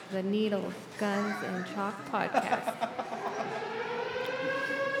the Needles, Guns, and Chalk podcast.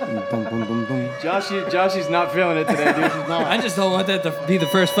 Joshy's not feeling it today, dude. She's not. I just don't want that to be the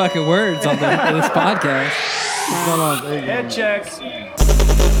first fucking words on this podcast. Head checks.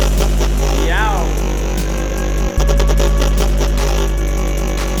 Yow.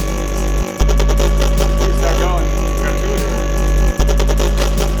 Start going.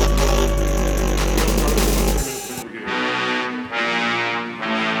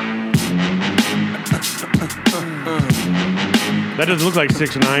 That doesn't look like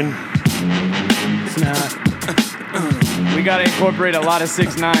 6'9". It's not. We gotta incorporate a lot of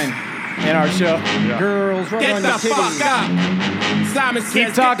 6'9" in our show. Yeah. Girls, rub on your titties. Simon Keep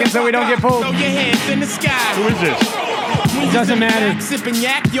says, talking so we don't get pulled. Throw your hands in the sky. Who is this? It doesn't matter. Sipping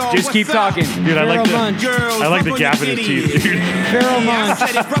yak, y'all. Just keep talking. Dude, I like Pharaoh the Girls, I like the rub on gap in your his titties. teeth, dude. Pharaoh Munch.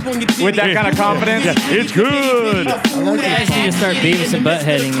 With that kind of confidence. Yeah, it's good. You guys need to start Beavis and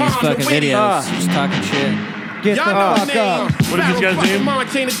Buttheading these fucking videos. Just talking shit. Get the fuck up. What is this guy's name?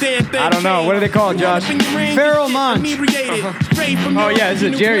 I don't know. What are they called, Josh? Pharaoh Munch. Oh, yeah, this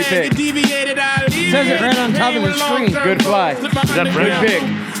is a Jerry pick. Says it right on top of the screen. Good fly. Is that Good Brent? pick.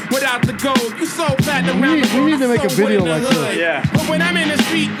 Without the gold, you so fat around We need to make a video like this. Yeah. But when I'm in the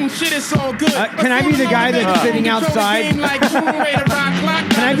street and shit is all good. Can I be the guy that's sitting outside? Can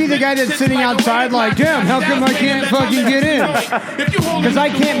I be the guy that's sitting outside like, damn, how come I can't fucking get in? Because I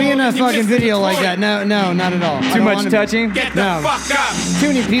can't be in a fucking video like that. No, not at all. I Too don't much wanna be. touching? Get the No. fuck up. Too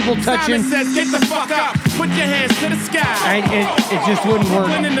many people touching. Simon says, get the fuck up. Put your hands to the sky. It just wouldn't work.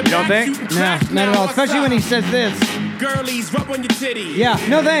 You don't think? No, not at all. Especially when he says this. Girlies, rub on your titties. Yeah,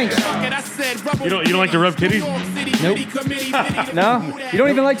 no thanks. You don't like to rub titties? Nope. No? You don't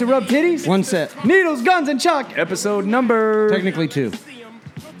even like to rub titties? One set. Needles, Guns, and Chalk. Episode number... Technically two.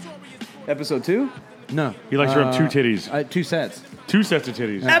 Episode 2? No. He likes to rub two titties. 2 sets. 2 sets of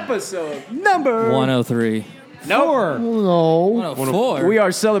titties. Episode number... 103. Nope. 4. No. 104. We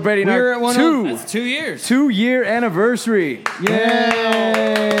are celebrating We're our at 104. That's 2 years. 2-year anniversary.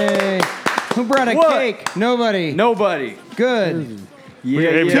 Yay! Who brought a What? cake? Nobody. Nobody. Good.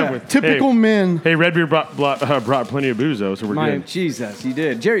 Yeah. Typical men. Hey, Redbeard brought plenty of booze, though, so we're good. Jesus, you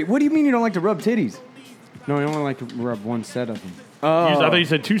did. Jerry, what do you mean you don't like to rub titties? No, I only like to rub one set of them. I thought you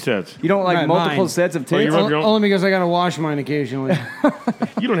said 2 sets. You don't like Right, multiple mine. sets of Oh, you titties? rub your own? Only because I gotta wash mine occasionally.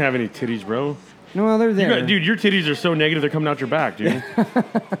 You don't have any titties, bro. No, well, they're there. Dude, your titties are so negative, they're coming out your back, dude.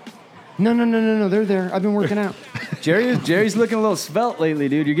 No, they're there. I've been working out. Jerry's looking a little svelte lately,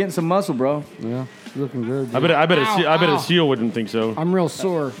 dude. You're getting some muscle, bro. Yeah, looking good. I bet a seal wouldn't think so. I'm real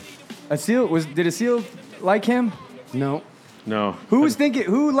sore. A seal did a seal like him? No. No.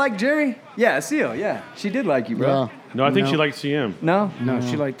 Who liked Jerry? Yeah, a seal, yeah. She did like you, bro. Yeah. No, I think No. she liked CM. No? No,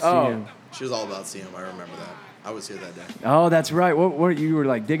 she liked to Oh. see him. She was all about seeing him. I remember that. I was here that day. Oh, that's right. What you were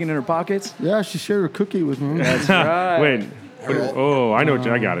like digging in her pockets? Yeah, she shared a cookie with me. That's right. Wait. Oh, I know.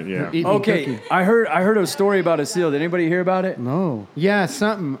 I got it. Yeah. Eating Okay, cookie. I heard a story about a seal. Did anybody hear about it? No. Yeah,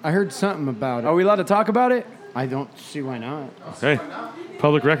 something. I heard something about it. Are we allowed to talk about it? I don't see why not. Hey,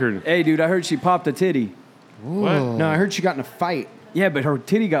 public record. Hey, dude, I heard she popped a titty. What? No, I heard she got in a fight. Yeah, but her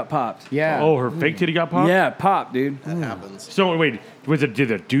titty got popped. Yeah. Oh, her fake titty got popped? Yeah, popped, dude. That happens. So, wait,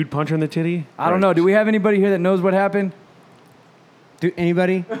 did a dude punch her in the titty? I don't know. Do we have anybody here that knows what happened?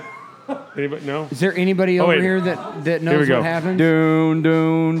 Anybody? Anybody? No? Is there anybody Oh, over wait. here that Here knows we go. what happened? Doon,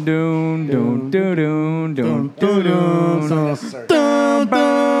 doon, doon, doon, doon, doon, doon, doon, doon. Dum,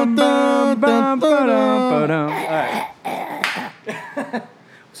 bum, bum, bum, ba-dum, ba-dum. All right.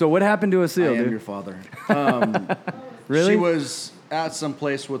 So what happened to a I seal, am dude? your father. Really? She was at some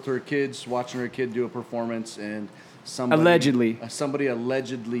place with her kids, watching her kid do a performance, and somebody Allegedly.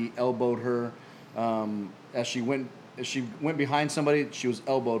 allegedly elbowed her. As she went behind somebody, she was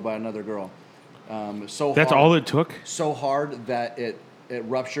elbowed by another girl. That's all it took? So hard that it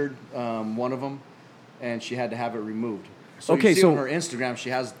ruptured one of them, and she had to have it removed. So Okay, you see so- on her Instagram, she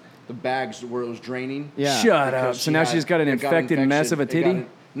has the bags where it was draining. Yeah. Shut up. because So she now had- she's just got an it got infected mess of a infection. titty?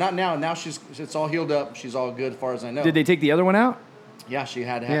 Not now. Now it's all healed up. She's all good, as far as I know. Did they take the other one out? Yeah, she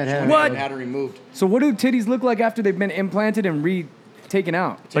had Yeah, it had- What? had it removed. So what do titties look like after they've been implanted and taken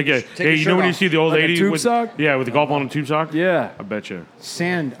out? Like your you know shirt when you off. see the old Like a lady tube with sock? Yeah, with the golf ball and a tube sock? Yeah. I bet you.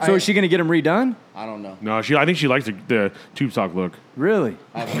 Sand. So is she going to get them redone? I don't know. No, I think she likes the tube sock look. Really?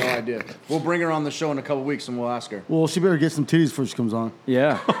 I have no idea. We'll bring her on the show in a couple weeks and we'll ask her. Well, she better get some titties before she comes on.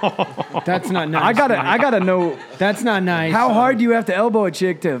 Yeah. That's not nice. I gotta know That's not nice. how hard do you have to elbow a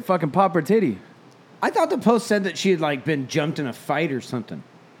chick to fucking pop her titty? I thought the post said that she had like been jumped in a fight or something.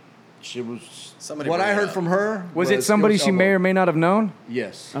 She was. Somebody what bring I it heard up. from her Was it somebody she may or may not have known?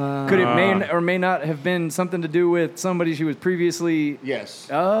 Yes. Could it may or may not have been something to do with somebody she was previously? Yes.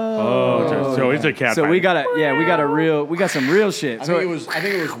 Oh, so it's a cat. So we got some real shit. I So think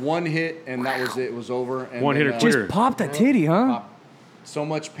it was one hit and that was it. It was over. And One hit then, or quitter. just popped a titty, huh? so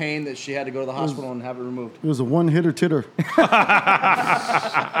much pain that she had to go to the hospital and have it removed. It was a one-hitter titter.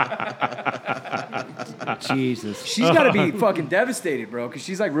 Jesus. She's got to be fucking devastated, bro, because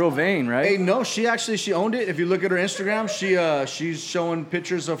she's like real vain, right? Hey, no, she owned it. If you look at her Instagram, she's showing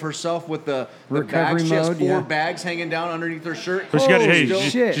pictures of herself with the Recovery bags. She has mode, 4 yeah. bags hanging down underneath her shirt. But she got, Holy hey,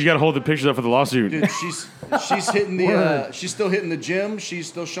 shit. she's got to hold the pictures up for the lawsuit. Dude, she's hitting the she's still hitting the gym. She's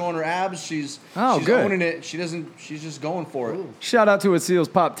still showing her abs. She's good. owning it. She's just going for it. Shout out to Aseel's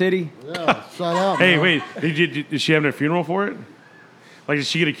pop titty. Yeah, shout out. Hey, man. wait, is she having a funeral for it? Like, is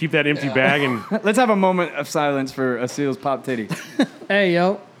she gonna keep that empty bag and? Let's have a moment of silence for Aseel's pop titty. Hey,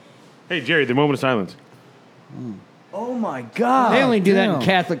 yo. Hey, Jerry, the moment of silence. Oh my god. They only do that in damn.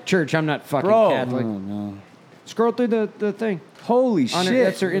 Catholic church. I'm not fucking Bro. Catholic. Oh, no. Scroll through the thing. Holy On shit. her,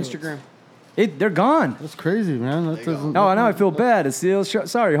 that's her Instagram. They're gone. That's crazy, man. That doesn't. Oh, now I feel bad. Asil,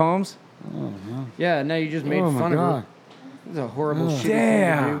 sorry, Holmes. Yeah, now you just made Oh my fun of god. her. It's a horrible shit.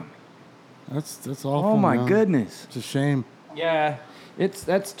 Damn. That's awful. Oh my man. goodness. It's a shame. Yeah,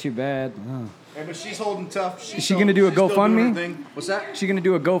 that's too bad. Hey, but she's holding tough. Is she gonna do a she's still doing GoFundMe? her thing. What's that? She gonna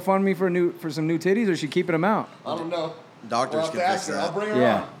do a GoFundMe for some new titties, or is she keeping them out? I don't know. Doctors We'll have can to fix ask her. that. I'll bring her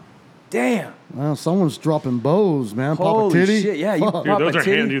Yeah. on. Damn. Well, someone's dropping bows, man. Pop a Holy titty. shit. Yeah, you Fuck. pop Dude, those a are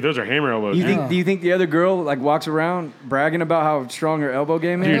titty. those are hammer elbows. You dude. think? Do you think the other girl like walks around bragging about how strong her elbow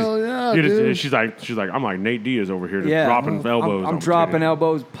game Dude, is? Hell yeah, dude, dude. she's like, I'm like Nate Diaz over here, Yeah. dropping elbows. I'm on dropping titties.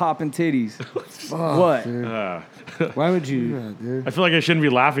 elbows, popping titties. What? Why would you? Yeah, dude. I feel like I shouldn't be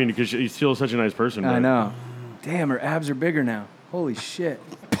laughing because she's still such a nice person. I but- know. Damn, her abs are bigger now. Holy shit.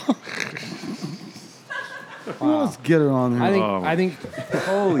 Let's get her on here. I think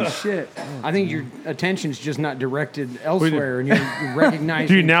Holy shit. I think your attention's just not directed elsewhere, and you're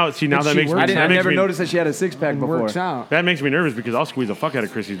recognizing. Dude, now that she makes me. works I that makes never me- noticed that she had a six pack and before. works out. That makes me nervous because I'll squeeze the fuck out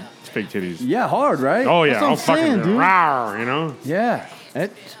of Chrissy's fake titties. Yeah, hard, right? Oh yeah, That's what I'll I'm saying, fucking dude. rawr, you know. Yeah.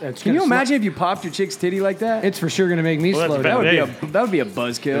 That's Can you gonna imagine if you popped your chick's titty like that? It's for sure gonna make me Well, that's slow bad. down. That would be a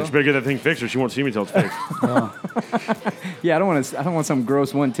buzzkill. It's better get that thing fixed or she won't see me till it's fixed. Yeah, I don't want some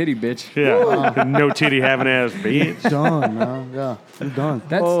gross one titty bitch. Yeah, no titty having ass bitch. done, man. Yeah, you're done.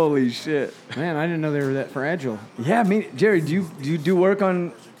 That's Holy shit. man, I didn't know they were that fragile. Yeah, Jerry, do you do work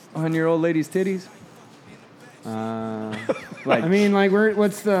on your old lady's titties? Like I mean, like,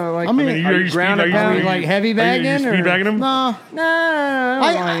 what's the like? I mean, Are you Are you ground and pound, like heavy Are you bagging or speed bagging them? nah. No,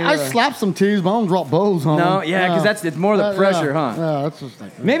 I slap some titties, but I don't drop bows on no, them. yeah, because it's more the pressure, huh? Yeah, that's just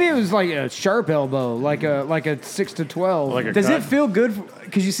like. Maybe it was like a sharp elbow, like a 6 to 12. Like a Does cut. it feel good?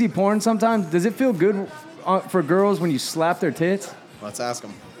 Because you see porn sometimes. Does it feel good for girls when you slap their tits? Let's ask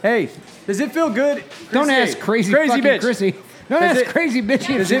them. Hey, does it feel good? Don't Chrissy, ask crazy fucking bitch. Chrissy. Don't Does ask it- crazy bitch.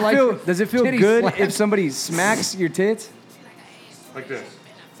 if Does she it likes feel? Does it feel titty good slaps. if somebody smacks your tits Like this.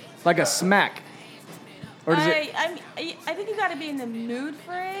 like a smack? Or does it? I think you got to be in the mood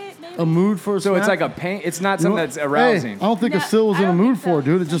for it. Maybe. A mood for a So it's snack? like a pain. It's not You know something what? that's arousing. Hey, I don't think No, Asil was I in a don't mood think for it, so.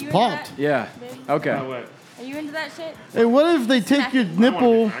 dude. It Are just you into popped. that? Yeah. Maybe? Okay. Are you into that shit? Hey, what if they take your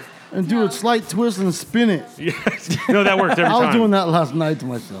nipple and do No. a slight twist and spin it? Yes. No, that works every I time. was doing that last night to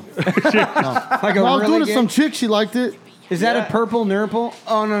myself. like a I was really doing it to gay- some chick. She liked it. Is that a purple nurple?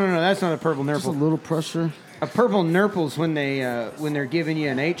 Oh no, that's not a purple Just a nurple. little pressure. A purple nurple's when they're giving you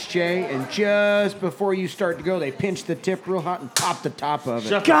an HJ, and just before you start to go, they pinch the tip real hot and pop the top of it.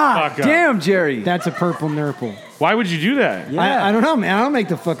 Shut the God fuck up. damn, Jerry. That's a purple nurple. Why would you do that? Yeah. I don't know, man. I don't make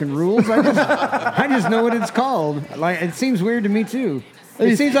the fucking rules. I just know what it's called. Like it seems weird to me too.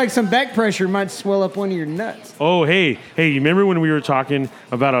 It seems like some back pressure might swell up one of your nuts. Oh, hey, you remember when we were talking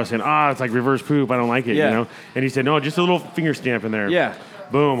about us saying, it's like reverse poop, I don't like it, Yeah. you know? And he said, no, just a little finger stamp in there. Yeah.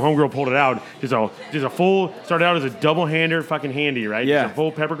 Boom, homegirl pulled it out. Just a full, started out as a double-hander fucking handy, right? Yeah. Just a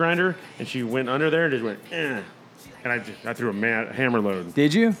full pepper grinder, and she went under there and just went, eh. And I threw a hammer load,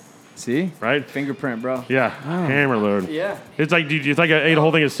 Did you? See? right? Fingerprint, bro. Yeah, hammer load. Yeah. It's like, dude, it's like I ate a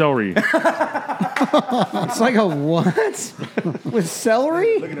whole thing of celery. It's like a what? With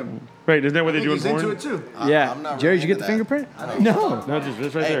celery? Right, isn't that what they do in He's into porn? it too. Yeah. I'm not Jerry, really did you get the into that. fingerprint? No. No, just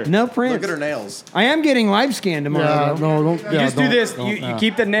this right Hey, there. No print. Look at her nails. I am getting live scanned tomorrow. Yeah, though. no, don't. You just do this. Don't, You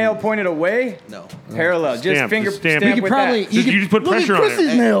keep the nail pointed away, No. parallel. Just Stamp, finger just stamp. stamp You could with probably- that. you You just put Look at pressure on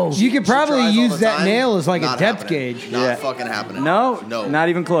Chrissy's it. nails. You could She probably tries all use the that time. nail as like a Not depth happening. gauge. Not Yeah. fucking happening. No? No. Not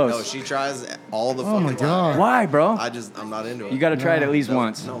even close. No, she tries all the Oh fucking my time. God. Why, bro? I'm not into it. You got to try it at least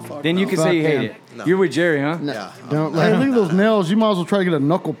once. no, fuck Then you no. can say you Fuck hate them. it. No. You're with Jerry, huh? Yeah. Don't Hey, let look at those nails. You might as well try to get a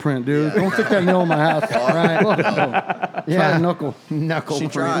knuckle print, dude. Yeah. Don't stick that nail in my house. Right. Try a knuckle. Knuckle. She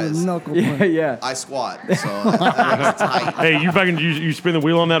print. tries. Knuckle Yeah, print. yeah. I squat, so it's tight. Hey, you fucking you spin the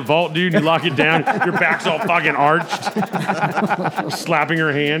wheel on that vault, dude. You lock it down. Your back's all fucking arched. Slapping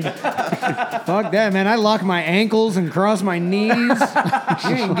her hand. Fuck that, man. I lock my ankles and cross my knees.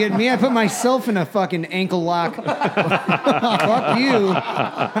 You ain't getting me. I put myself in a fucking ankle lock. Fuck you.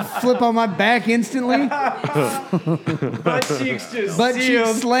 Flip on my back instantly. Butt cheeks just Butt cheek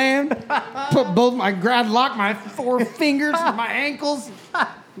slammed. Put both my lock my 4 fingers and my ankles.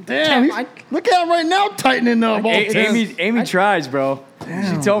 Damn, look at him right now tightening up all tense. Amy tries, bro.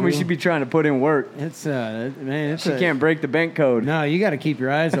 She told me she'd be trying to put in work. It's man. She can't break the bank code. No, you got to keep your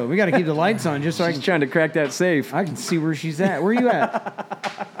eyes open. We got to keep the lights on just so She's trying to crack that safe. I can see where she's at. Where are you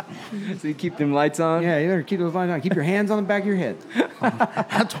at? So you keep them lights on? Yeah, you better keep those lights on. Keep your hands on the back of your head.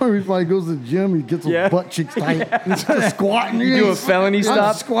 That's why every time he goes to the gym, he gets those butt cheeks tight. He's just squatting. You do a felony I'm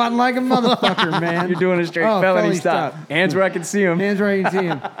stop? squatting like a motherfucker, man. You're doing a straight felony stop. Hands where I can see them. Hands where you can see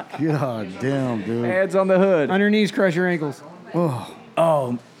them. God damn, dude. Hands on the hood. On your knees, crush your ankles.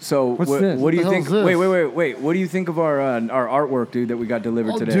 Oh, so What's what, this? what do you What the think? hell is this? Wait. What do you think of our artwork, dude, that we got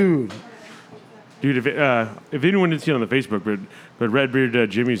delivered Oh, today? dude. Dude, if anyone didn't see it on the Facebook, but Redbeard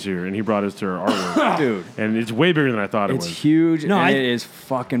Jimmy's here, and he brought us to our artwork. Dude, And it's way bigger than I thought it it's was. huge No, and I- it is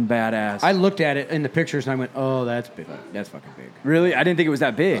fucking badass. I looked at it in the pictures and I went, "Oh, that's big. That's fucking big." Really? I didn't think it was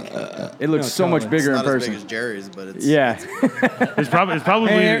that big. It looks No, so much totally. It's bigger in not as person. big as Jerry's, but it's Yeah. It's probably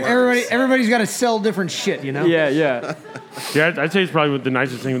Hey, everybody's got to sell different shit, you know. yeah. yeah. I'd say it's probably the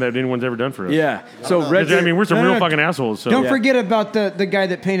nicest thing that anyone's ever done for us. Yeah. So know. Red I mean, we're some No, real no, fucking assholes. So Don't forget about the guy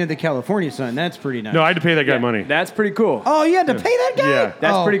that painted the California sun. That's pretty nice. No, I had to pay that guy money. That's pretty cool. Oh, you had to pay that guy? Yeah.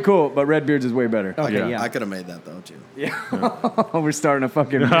 That's Oh. pretty cool, but Redbeard's is way better. Okay, yeah. I could have made that though too. We're starting a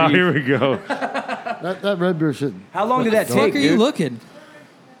fucking Oh, beef. here we go. That red beer shit. How long did that take, dude? looking?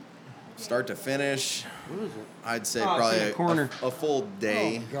 Start to finish, I'd say Oh, it's probably in the corner. a full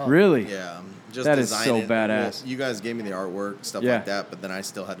day. Really? Yeah, just That is design so it. badass. Well, you guys gave me the artwork, stuff Yeah. like that, but then I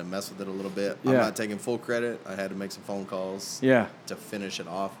still had to mess with it a little bit. I'm Yeah. not taking full credit. I had to make some phone calls. Yeah. To finish it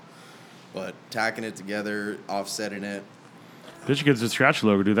off, but tacking it together, offsetting it. This gets the scratch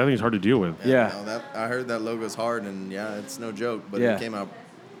logo, dude. That thing's hard to deal with. Yeah. No, that I heard that logo's hard, and yeah, it's no joke. But Yeah. it came out.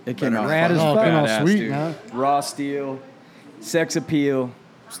 It came better out than I rad thought. as Oh, fuck. it came out badass, sweet, dude. man. Raw steel, sex appeal.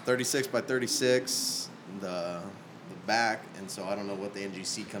 It's 36 by 36, the back, and so I don't know what the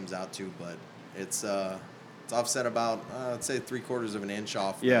NGC comes out to, but it's offset about I'd say 3/4 of an inch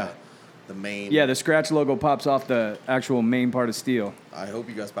off. Yeah. The main. Yeah, the scratch logo pops off the actual main part of steel. I hope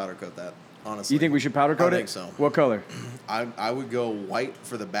you guys powder coat that. Honestly. You think we should powder coat I it? think so. What color? I would go white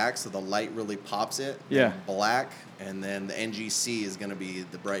for the back so the light really pops it. Yeah. Then black, and then the NGC is going to be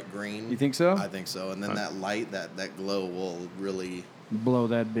the bright green. You think so? I think so. And then that light, that glow will really. Blow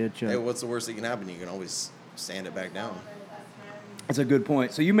that bitch Hey, up. what's the worst that can happen? You can always sand it back down. That's a good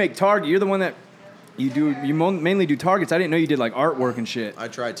point. So you make target. You're the one that you mainly do targets. I didn't know you did like artwork and shit. I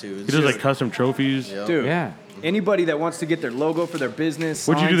try to. He does like custom trophies. Yep. Dude, Yeah. anybody that wants to get their logo for their business.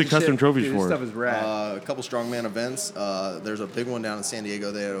 What'd you do signs the and custom shit, trophies dude, for? This stuff is rad. A couple strongman events. There's a big one down in San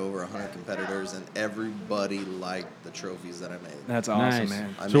Diego. They had over 100 competitors, and everybody liked the trophies that I made. That's awesome, Nice.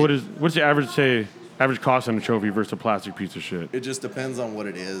 man. I So made- what's the average cost on a trophy versus a plastic piece of shit? It just depends on what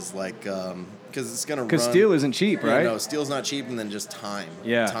it is, like, because it's gonna. Because run- steel isn't cheap, Yeah, right? No, steel's not cheap, and then just time.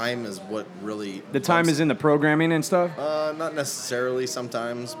 Yeah. Time is what really. The time bumps is in the programming and stuff. Not necessarily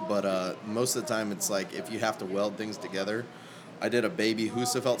sometimes, but most of the time it's like if you have to weld things together. I did a baby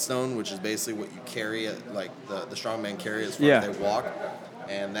Husafeld stone, which is basically what you carry, like the strongman carry as far Yeah. as they walk.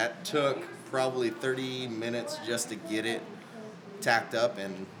 And that took probably 30 minutes just to get it tacked up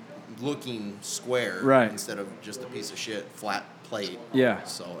and looking square Right. instead of just a piece of shit flat plate. Yeah.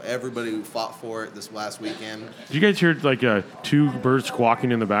 So everybody who fought for it this last weekend. Did you guys hear like two birds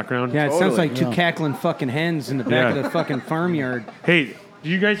squawking in the background? Yeah, it sounds Totally. like two cackling fucking hens in the back Yeah. of the fucking farmyard. Hey, do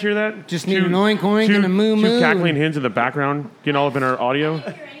you guys hear that? Just need an oink oink two, and a moo Two moo. cackling hens in the background getting all up in our audio.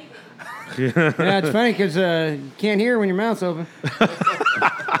 Yeah, it's funny because you can't hear when your mouth's open.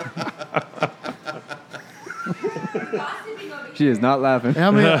 She is not laughing. How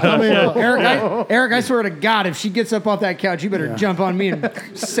many Eric, I swear to God, if she gets up off that couch, you better jump on me and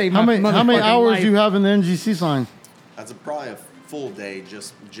save my how many motherfucking hours life. do you have in the NGC sign? That's probably a full day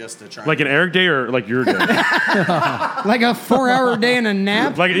just to try. Like an Eric day or like your day? Like a 4-hour day and a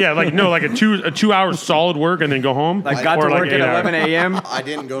nap? Like a 2 hour solid work and then go home. Like got to work at 11 a.m. I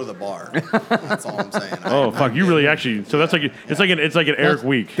didn't go to the bar. That's all I'm saying. Oh fuck! You really actually. So that's like it's like an Eric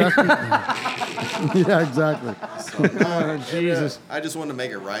week. Yeah, exactly. Jesus. I just wanted to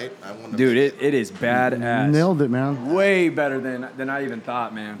make it right. I wanted to Dude, make it is badass. Nailed it, man. Way better than I even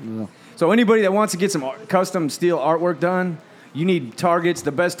thought, man. Yeah. So anybody that wants to get some custom steel artwork done, you need targets,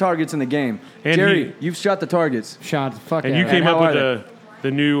 the best targets in the game. And Jerry, you've shot the targets. Shot the fuck and out you of came it. up with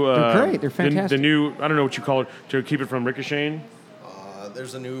the new. They're great. They're fantastic. The new, I don't know what you call it, to keep it from ricocheting.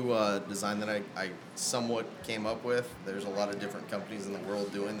 There's a new design that I somewhat came up with. There's a lot of different companies in the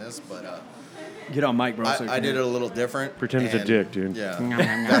world doing this, but get on mic, bro. I did it a little different. Pretend it's a dick, dude. Yeah,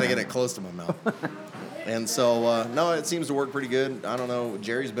 gotta get it close to my mouth. And so, no, it seems to work pretty good. I don't know.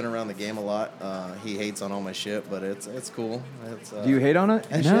 Jerry's been around the game a lot. He hates on all my shit, but it's cool. It's, do you hate on it?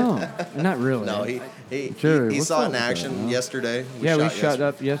 No, not really. No, he saw it in action yesterday. We shot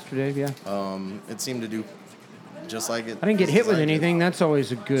up yesterday, yeah. It seemed to do just like it. I didn't get hit with anything. That's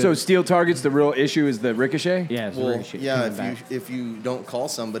always a good. So steel targets, the real issue is the ricochet? Yeah, it's Well, ricochet. yeah, if you don't call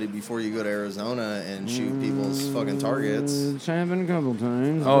somebody before you go to Arizona and shoot people's fucking targets. It's happened a couple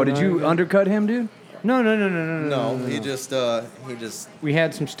times. Oh, did you undercut him, dude? No. No, he just. We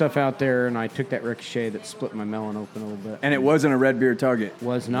had some stuff out there, and I took that ricochet that split my melon open a little bit. And it wasn't a red beard target.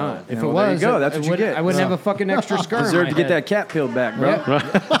 Was not. If No, it well, there was, you go. That's what you get. I wouldn't have a fucking extra scar. Deserve on to my get head. that cat peeled back, bro.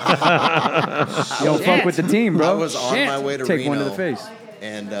 Yeah. Yo, fuck with the team, bro. I was on my way to Take Reno. one to the face.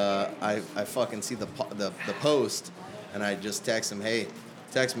 And I fucking see the post, and I just text him, hey,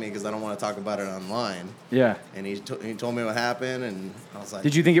 text me because I don't want to talk about it online. Yeah. And he told me what happened, and I was like,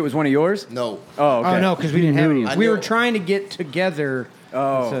 Did you think it was one of yours? No. Oh, okay. Oh, no, because we didn't have any. I We knew- were trying to get together.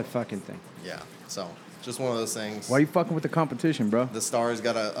 Oh. It's a fucking thing. Yeah. So just one of those things. Why are you fucking with the competition, bro? The stars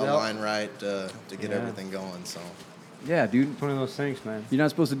got to align right to get everything going. So. Yeah, dude. It's one of those things, man. You're not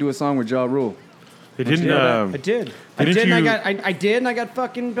supposed to do a song with Ja Rule. It didn't. I did. I Didn't did. you- And I did, and I got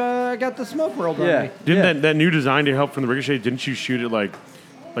fucking. I got the smoke rolled on Yeah. me. Didn't that new design to help from the ricochet? Didn't you shoot it like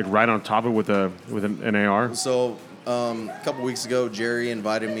right on top of it with an AR? So a couple weeks ago, Jerry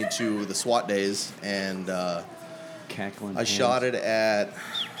invited me to the SWAT days, and Cackling. I shot it at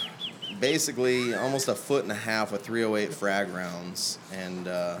basically almost 1.5 foot with 308 frag rounds, and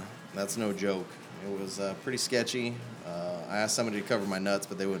that's no joke. It was pretty sketchy. I asked somebody to cover my nuts,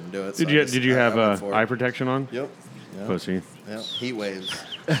 but they wouldn't do it. So Did you have went for it. eye protection on? Yep. Yep. Pussy. Yep. Heat waves.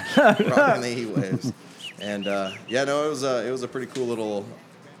 Rocking the heat waves. And it was a pretty cool little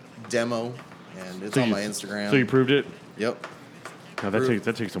demo, and it's on my Instagram. So you proved it? Yep. No,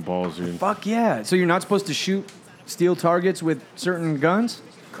 that takes some balls, dude. Fuck yeah. So you're not supposed to shoot steel targets with certain guns?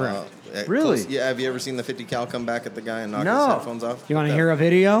 Correct. Really? Yeah. Have you ever seen the 50 cal come back at the guy and knock No. his headphones off? You want to hear a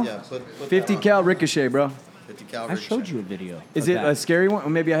video? Yeah. Put 50 that on. cal ricochet, bro. 50 cal. I showed you a video. Is of it that. a scary one? Or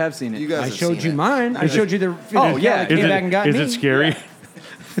maybe I have seen it. You guys I have showed seen you it. mine. I showed you the. Oh, yeah. that came back and got Is me. it scary?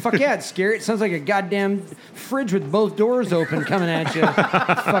 Fuck yeah, it's scary. It sounds like a goddamn fridge with both doors open coming at you.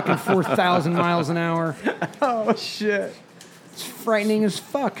 Fucking 4,000 miles an hour. Oh, shit. It's frightening as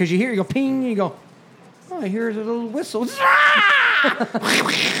fuck because you go ping, and you go, oh, I hear a little whistle.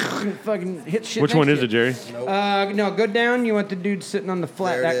 Fucking hit shit. Which one is it, Jerry? No, go down. You want the dude sitting on the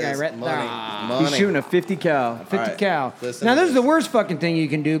flat. There That it guy is. right Money. there. Money. He's shooting a 50 cal. 50 All right, cal. listen Now, to this is this. the worst fucking thing you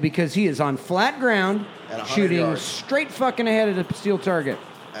can do because he is on flat ground At 100 shooting yards. straight fucking ahead of the steel target.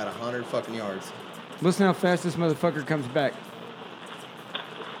 At 100 fucking yards. Listen how fast this motherfucker comes back.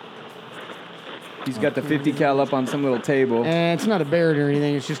 He's got the 50 cal up on some little table. And it's not a Barrett or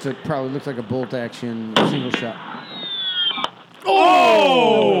anything. It's just probably looks like a bolt action single shot.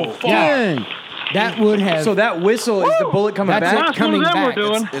 Oh! Yeah, that would have. So that whistle is the bullet coming that's back? it coming back.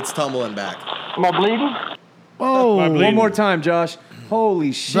 It's tumbling back. Oh, One more time, Josh.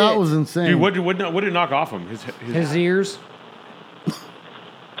 Holy shit. that was insane. Dude, what did it knock off him? His ears.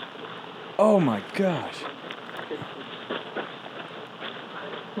 Oh, my gosh.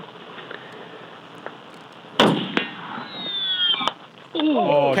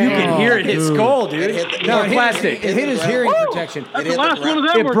 Oh, You can hear it hit skull, dude. It hit the- No, it hit- plastic. It hit his hearing protection. It hit the ground.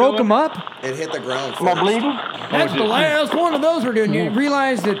 It broke him up? It hit the ground first. That's the last one of those we're doing. You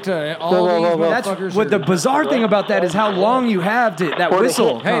realize that all these That's motherfuckers what are- the bizarre thing about that is how long you have to that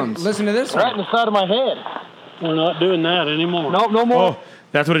whistle Hey, comes. listen to this. Right in the side of my head. We're not doing that anymore. Nope, no more. Oh,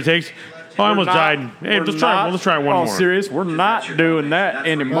 that's what it takes? Oh, I almost died. Hey, let's try one more. Serious? We're not doing that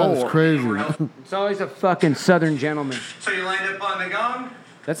anymore. That's crazy. It's always a fucking Southern gentleman. So you lined up on the gong?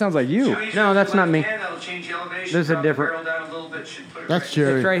 That sounds like you. No, that's not me. That'll change the elevation. This is drop the different. barrel down a little bit, should put it That's right.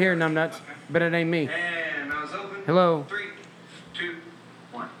 Jerry. It's right here, numbnuts. But it ain't me. And I was open. Hello. 3,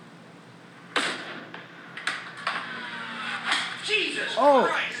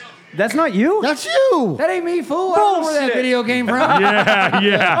 Oh, that's not you? That's you. That ain't me, fool. I don't know where that Bullshit. video came from.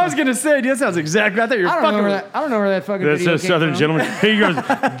 Yeah. I was gonna say, that sounds exactly. I thought you were I don't fucking. know where that. I don't know where that fucking That's video a came Southern from. gentleman. Hey, he goes,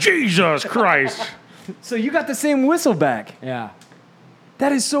 Jesus Christ. So you got the same whistle back. Yeah.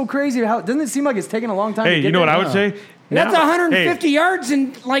 That is so crazy. How doesn't it seem like it's taking a long time? Hey, to get you know what there? I would say? That's Now- 150 yards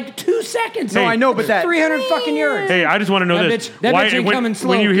in like 2 seconds. No, I know, but that 300 fucking yards. Hey, I just want to know That this. bitch- that bitch ain't coming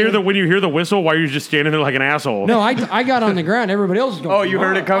slow, when you hear kid. when you hear the whistle, why are you just standing there like an asshole? No, I got on the ground. Everybody else was going. Oh, you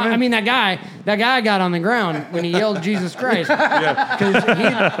heard it coming? I mean, that guy got on the ground when he yelled Jesus Christ.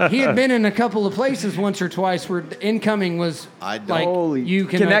 Because he had been in a couple of places once or twice where the incoming was I don't- like Holy. you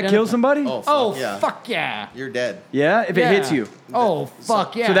can that kill identify- somebody? Oh, fuck yeah. Fuck yeah. You're dead. Yeah, if it Yeah. hits you. Oh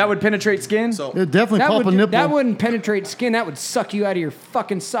fuck yeah. So that would penetrate skin. So It definitely that pop a would nipple. that wouldn't penetrate skin. That would suck you out of your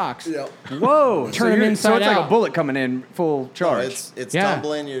fucking socks. Whoa. Turn them so inside it's like a out. bullet coming in full no, charge. it's Yeah.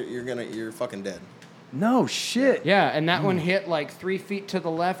 tumbling. You're fucking dead. No shit. Yeah, and that one hit like 3 feet to the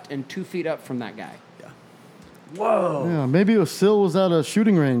left and 2 feet up from that guy. Whoa. Yeah, maybe a Sil was at a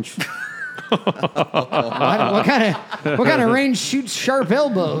shooting range. What kind of range shoots sharp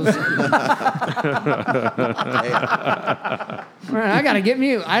elbows? I gotta get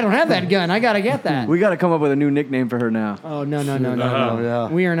mute. I don't have that gun. I gotta get that. We got to come up with a new nickname for her now. Oh no. yeah.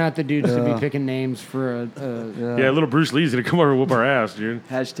 We are not the dudes to Yeah. be picking names for yeah, little Bruce Lee's gonna come over and whoop our ass, dude.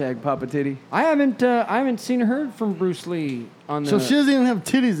 Hashtag Papa Titty. I haven't seen or heard from Bruce Lee on the. So she doesn't even have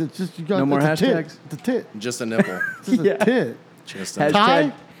titties. It's just you got No more it's a tit. hashtags? It's a tit. Just a nipple. It's Yeah. a tit. Just a Hashtag.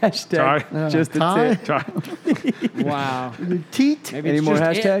 Tie? Hashtag. Tie? Just a Tie? tip. wow. Your teat. Maybe Any it's more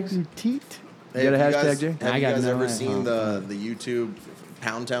just it. hashtags? Your teat. Hey, You got a have hashtag, guys, Jay? Have I you got guys no ever idea. seen the YouTube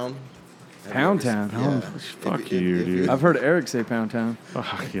Pound Town? Have you Pound ever Town? seen- Yeah. Fuck you, dude. I've heard Eric say Pound Town.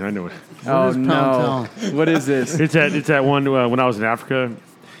 Oh, yeah, I know it. Oh is no! Pound What is this? It's that one when I was in Africa,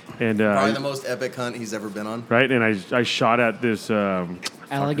 and Probably the most epic hunt he's ever been on. right, and I shot at this.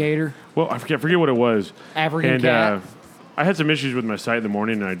 Alligator. Well, I forget what it was. African and, cat. I had some issues with my sight in the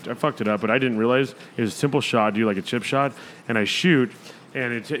morning, and I fucked it up, but I didn't realize it was a simple shot, do like a chip shot, and I shoot,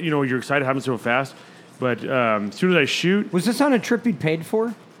 and it's you're excited, it happens so fast, but as soon as I shoot, Was this on a trip you'd paid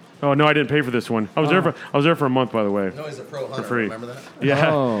for? oh no, I didn't pay for this one. I was there for a month, by the way. No, he's a pro hunter. free. Remember that?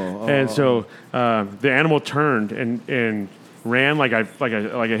 Yeah. Oh, And so the animal turned and ran like I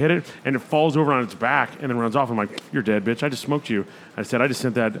hit it, and it falls over on its back and then runs off. I'm like, "You're dead, bitch! I just smoked you." I said, "I just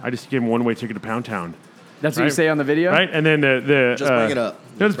gave him one-way ticket to Pound Town." That's what you Right. say on the video? Right? And then the Just bring it up.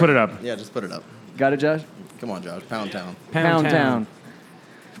 Yeah, just put it up. Yeah, just put it up. Got it, Josh? Come on, Josh. Pound Town. Pound Town.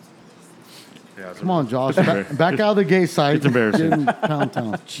 Come on, Josh. Back out of the gay side. It's embarrassing. Get in Pound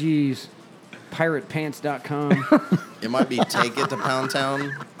Town. Jeez. PiratePants.com. It might be take it to Pound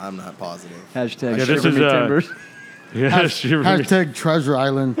Town. I'm not positive. Hashtag Yeah, this Shiver is, Me Timbers. Yeah, Hashtag Treasure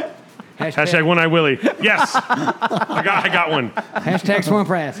Island. Hashtag One Eye Willie. Yes, I got one. Hashtag Swamp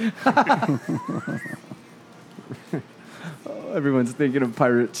Rat. Everyone's thinking of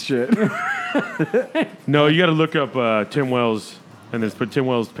pirate shit. No, you got to look up Tim Wells and then put Tim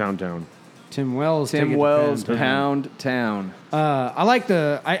Wells Pound Town. Tim Wells. Tim take it to Wells, Pound Pound Town. Town. I like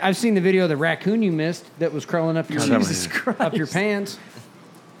I've seen the video of the raccoon you missed that was crawling up your Jesus Christ. up your pants.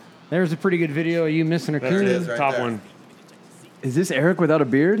 There's a pretty good video of you missing a There it coon. is, right Top there. one. Is this Eric without a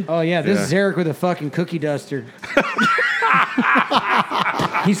beard? Oh yeah, this Yeah. is Eric with a fucking cookie duster.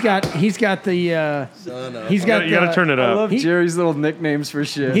 he's got the Son of he's got You got to turn it I up. love He- Jerry's little nicknames for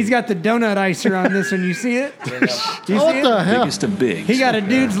shit. he's got the donut icer on this one. You see it? Do you What see it? the hell? Biggest of bigs. He got a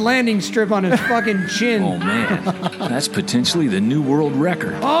dude's landing strip on his fucking chin. Oh man, that's potentially the new world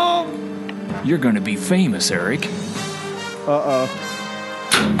record. Oh, You're going to be famous, Eric.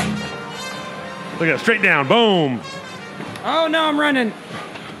 Look at it, straight down, boom. oh no, I'm running.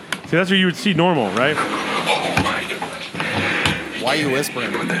 See, that's what you would see normal, right? Why are you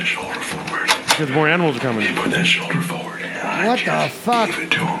whispering? Because more animals are coming. What the fuck?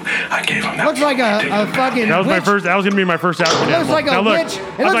 Looks like a fucking That was my witch. first. That was gonna be my first African It looks animal. like a now look, witch. It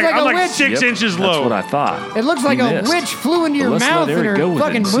I was looks like a I'm witch. 6 inches That's low. what I thought. It looks like You a missed. witch flew into your Well, let's mouth let and Eric her go with it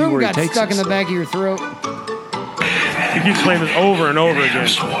fucking and see broom where he got takes stuck in us. the back of your throat. He keeps playing this over and over again.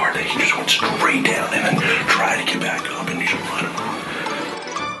 So hard that he just went straight down and then tried to get back up and he's running.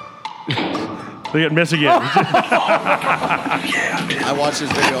 Look at miss again. I watch this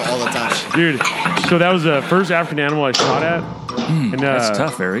video all the time. Dude, so that was the first African animal I shot at. And, That's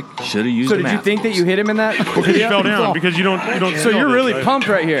tough, Eric. Should have used so a did you map. think that you hit him in that? Because he fell down. Because you don't. So you're really right? pumped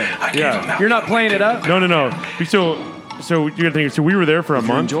right here. Yeah. You're not playing it up? No. So you gotta think. So we were there for a If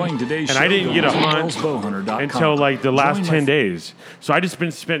you're month, enjoying today's and show, I didn't go get a to hunt wellsbowhunter.com. until like the last Join 10 my- days. So I just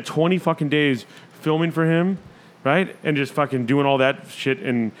spent 20 fucking days filming for him, right? And just fucking doing all that shit.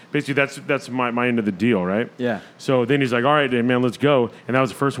 And basically that's my end of the deal, right? Yeah. So then he's like, all right, man, let's go. And that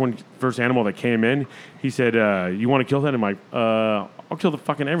was the first animal that came in. He said, you want to kill that? I'm like, I'll kill the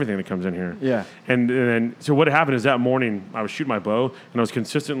fucking everything that comes in here. Yeah. And then, so what happened is that morning I was shooting my bow and I was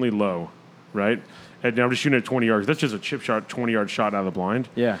consistently low, right? And I'm just shooting at 20 yards. That's just a chip shot, 20-yard shot out of the blind.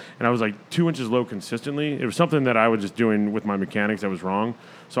 Yeah. And I was like 2 inches low consistently. It was something that I was just doing with my mechanics that was wrong.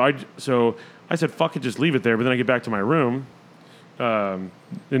 So I said, fuck it, just leave it there. But then I get back to my room, and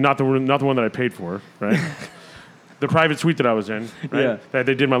not the one that I paid for, right? The private suite that I was in, right? Yeah. That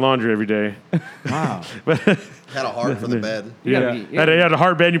they did my laundry every day. Wow. But Had a heart for the bed. yeah, had a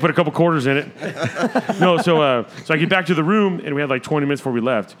hard bed. And you put a couple quarters in it. No, so I get back to the room, and we had like 20 minutes before we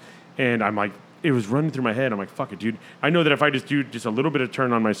left, and I'm like, it was running through my head. I'm like, fuck it, dude. I know that if I just do just a little bit of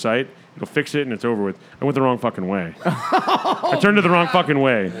turn on my sight, it'll fix it and it's over with. I went the wrong fucking way. I turned it the wrong fucking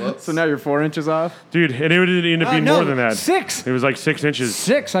way. Whoops. So now you're 4 inches off? Dude, and it would end up being more than that. 6. It was like 6 inches.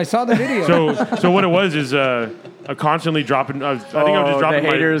 6. I saw the video. So what it was is a constantly dropping. I think I'm just dropping the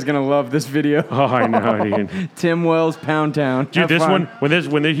hater is gonna love this video. Oh, I know, dude. Tim Wells, Pound Town. Dude, Have this fun. one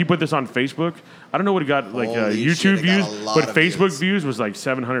when he put this on Facebook, I don't know what it got like Holy YouTube shit, it got views, a lot but of Facebook views was like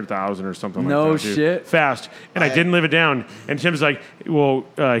 700,000 or something No like that. Dude. shit. Fast, and I didn't live it down. And Tim's like, well,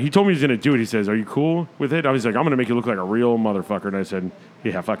 he told me he's gonna do it. He says, "Are you cool with it?" I was like, "I'm gonna make you look like a real motherfucker." And I said,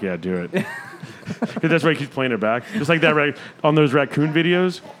 "Yeah, fuck yeah, do it." Because that's why he keeps playing it back, just like that on those raccoon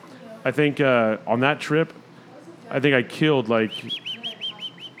videos. I think on that trip, I think I killed like.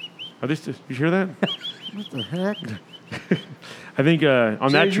 Are they still, you hear that? What the heck? I think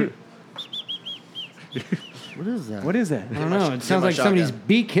on that trip. What is that? What is that? I don't know. It sounds my like somebody's shotgun.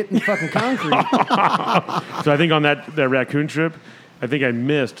 beak hitting fucking concrete. So I think on that raccoon trip, I think I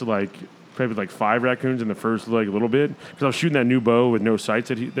missed like probably like 5 raccoons in the first like little bit because I was shooting that new bow with no sights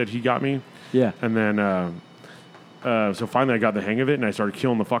that he got me. Yeah. And then so finally I got the hang of it and I started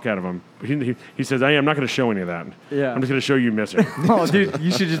killing the fuck out of him. He says, "Hey, I'm not going to show any of that. Yeah. I'm just going to show you missing." Oh, dude,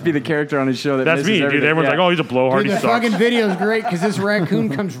 you should just be the character on his show that That's misses me, dude. everything. Everyone's Yeah. like, "Oh, he's a blowhard. Dude, He the sucks." fucking video is great because this raccoon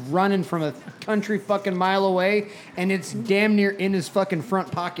comes running from a country fucking mile away, and it's damn near in his fucking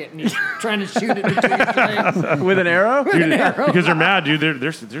front pocket, and he's trying to shoot it between his legs. With an arrow? Dude, because they're mad, dude.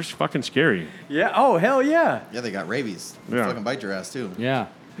 They're fucking scary. Yeah. Oh, hell yeah. Yeah, they got rabies. They Yeah. fucking bite your ass too. Yeah.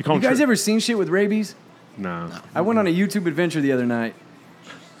 They call You them guys ever seen shit with rabies? No. I went on a YouTube adventure the other night.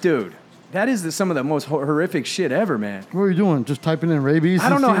 Dude, that is some of the most horrific shit ever, man. What are you doing? Just typing in rabies? I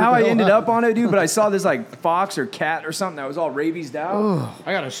don't and know seeing how what I the hell ended happens? up on it, dude, but I saw this like fox or cat or something that was all rabiesed out.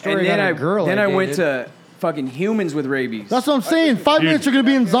 I got a story And then about a girl. I went dated. to fucking humans with rabies. That's what I'm saying. 5 Dude. minutes you're gonna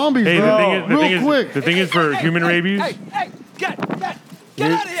be in zombies, Hey, bro. Real quick. the thing is for human rabies.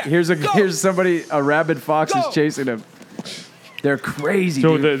 Here's somebody, a rabid fox is chasing him. They're crazy,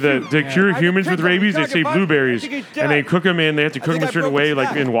 So dude. the cure humans with rabies, they say blueberries, and they cook them in. They have to cook them a certain way,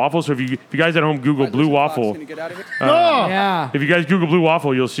 like in waffles. So if you guys at home Google blue waffle, Yeah. if you guys Google blue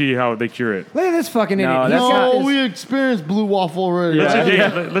waffle, you'll see how they cure it. Look at this fucking idiot. No, He's that's got No, this- we experienced blue waffle already.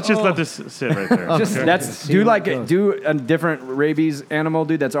 Let's just let this sit right there. Just- okay? That's do a different rabies animal,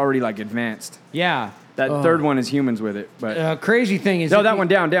 dude. That's already like advanced. Yeah. That third one is humans with it, but Crazy thing is, no, if that you- one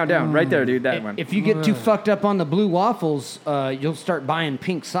down, right there, dude. That one. If you get too fucked up on the blue waffles, you'll start buying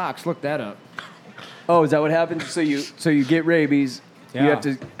pink socks. Look that up. Oh, is that what happens? So you get rabies. Yeah. You have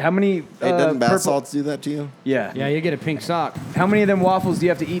to. How many? Hey, doesn't bath purple- salts do that to you? Yeah. Yeah, you get a pink sock. How many of them waffles do you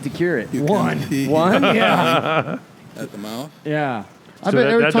have to eat to cure it? One. One? Yeah. At the mouth? Yeah. I So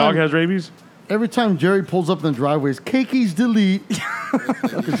bet that dog has rabies. Every time Jerry pulls up in the driveways, Keikis delete.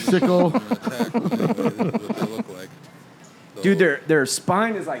 Fucking sicko. What they look like. Dude, their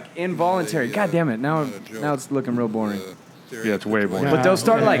spine is like involuntary. God damn it! Now it's looking real boring. Yeah, it's way boring. But they'll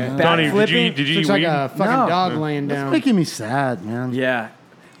start like Donnie, backflipping. did you Looks eat like weed? a fucking No. dog laying It's down. making me sad, man. Yeah.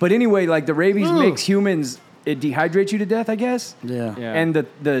 But anyway, like the rabies Ugh. makes humans, it dehydrates you to death, I guess. Yeah. Yeah. And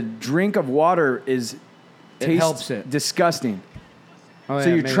the drink of water is tastes helps it. disgusting. Oh, So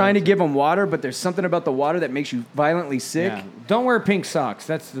yeah, you're maybe trying to that's- give them water, but there's something about the water that makes you violently sick. Yeah. Don't wear pink socks.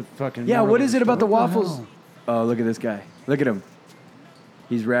 That's the fucking. Yeah, moral what of is it about the story. waffles? Oh, look at this guy. Look at him.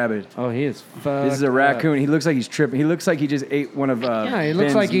 He's rabid. Oh, he is fucked This is a up. raccoon. He looks like he's tripping. He looks like he just ate one of Yeah, he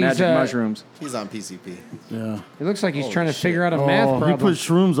looks Ben's like he's, magic mushrooms. He's on PCP. Yeah. It looks like he's trying to figure out a math Oh, he problem. put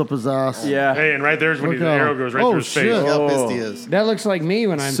shrooms up his ass. Yeah. Hey, and right there's when Look the at arrow him. goes right Oh, through his face. shit. Look how Oh. pissed he is. That looks like me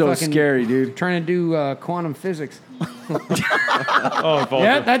when I'm So fucking scary, dude. trying to do quantum physics. Oh, Paul.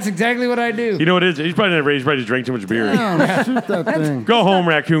 Yeah, that's exactly what I do. You know what it is? He's probably just drank too much beer. Damn, shoot that thing. Go home,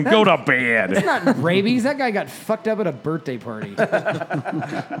 raccoon. Go to bed. It's not rabies. That guy got fucked up at a birthday party.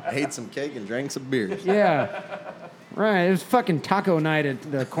 Ate some cake and drank some beer. Yeah. Right. It was fucking taco night at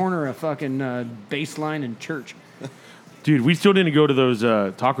the corner of fucking Baseline and Church. Dude, we still didn't go to those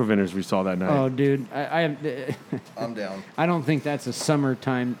taco vendors we saw that night. Oh, dude, I'm down. I don't think that's a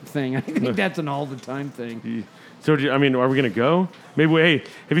summertime thing. I think that's an all the time thing. So, I mean, are we going to go? Maybe, hey,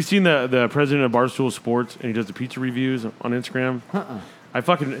 have you seen the president of Barstool Sports and he does the pizza reviews on Instagram?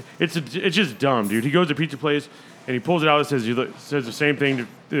 It's just dumb, dude. He goes to a pizza place and he pulls it out and says the same thing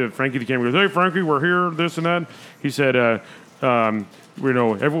to Frankie the camera. He goes, hey, Frankie, we're here, this and that. He said,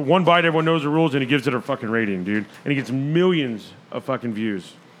 one bite, everyone knows the rules, and he gives it a fucking rating, dude. And he gets millions of fucking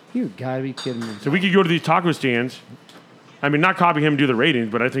views. You gotta be kidding me. So we could go to these taco stands. I mean, not copy him and do the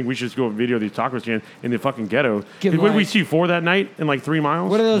ratings, but I think we should just go video these taco stands in the fucking ghetto. What did we see 4 that night in like 3 miles?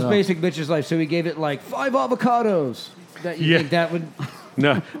 What are those basic bitches like? So we gave it like 5 avocados. That you think that would?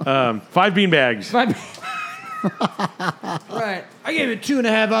 No, 5 beanbags. Right. I gave it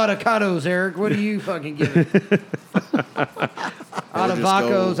 2.5 avocados, Eric. What do you fucking give it?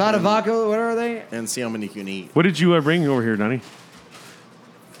 Adavaco, what are they? And see how many you can eat. What did you bring over here, Donnie?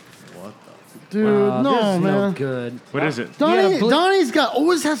 What the? Dude, no, man. No good. What is it? Donnie's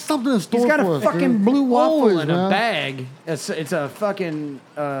always has something in store for us. He's got a fucking dude. blue waffle Always, in man. a bag. It's a fucking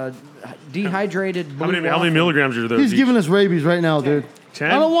dehydrated blue How many milligrams are those? He's giving us rabies right now, dude. 10?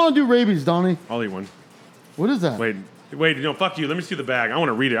 I don't want to do rabies, Donnie. I'll eat one. What is that? Wait, no, fuck you. Let me see the bag. I want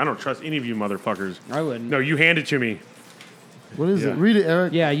to read it. I don't trust any of you motherfuckers. I wouldn't. No, you hand it to me. What is it? Read it,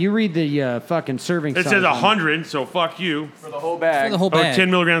 Eric. Yeah, you read the fucking serving It size says on 100, so fuck you. For the whole bag. For the whole bag.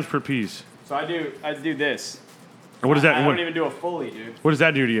 10 milligrams per piece. So I do this. And what does that? I don't even do it fully, dude. What does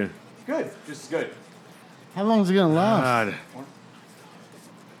that do to you? Good. Just good. How long is it gonna last? God.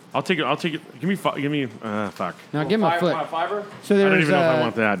 I'll take it. Give me. Fuck. Now give him a foot. Want a fiber? So I there's don't even know if I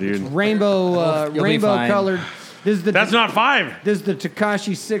want that, dude. rainbow You'll be fine. colored. This is the That's not 5. This is the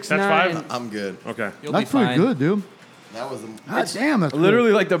Takashi 6ix9ine. That's 5? I'm good. Okay. You'll That's be fine. pretty good, dude. That was God damn, that's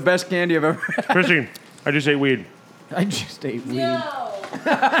Literally like the best candy I've ever had. Chrissy, I just ate weed. I just ate weed. It's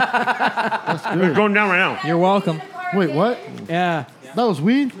going down right now. You're welcome. good. Wait, what? Yeah. That was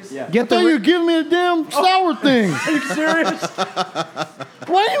weed? Yeah. Get I thought you were giving me a damn sour thing. Are you serious?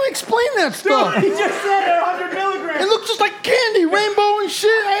 Why do you explain that stuff? He just said 100 milligrams. It looks just like candy, rainbow and shit.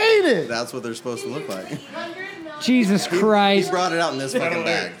 I ate it. That's what they're supposed to look like. Jesus He Christ. brought it out in this fucking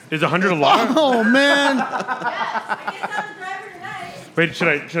bag. Is 100 a lot? Oh man. Wait, should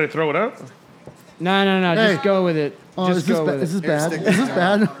I throw it out? No. Hey. Just go with it. Oh, Just is this go bad? with Is it. this bad? Is this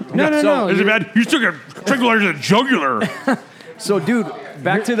bad? No. Is it bad? You still got tranquilizer to the jugular. So, dude,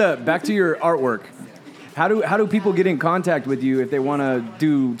 back to your artwork. How do people get in contact with you if they want to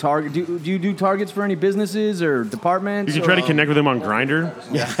do target? Do you do targets for any businesses or departments? You can try to connect with them on Grindr.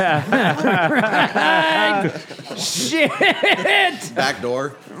 Shit. Back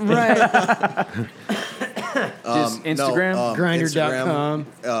door. Right. Just Instagram? Grindr.com.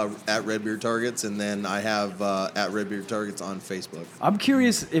 Instagram, at Redbeard Targets, and then I have at Redbeard Targets on Facebook. I'm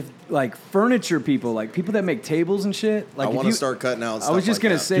curious if like furniture people, like people that make tables and shit. Like I if want you- to start cutting out. I Stuff was just like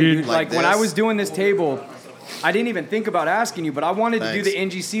gonna that. say, dude, Like like when I this. was doing this table, I didn't even think about asking you, but I wanted to do the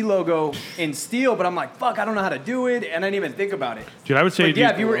NGC logo in steel, but I'm like, fuck, I don't know how to do it, and I didn't even think about it. Dude, I would say, But yeah,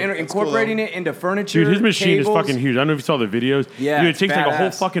 dude, if you were incorporating it into furniture, dude, his machine tables, is fucking huge. I don't know if you saw the videos. Yeah, dude, it it's takes like a whole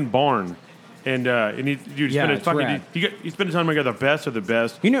badass. fucking barn. And he Yeah, spent it's rad. he spent his time making the best of the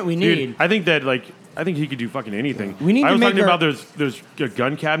best. You know what we Dude, need? I think he could do fucking anything. We need I to was make talking our- about those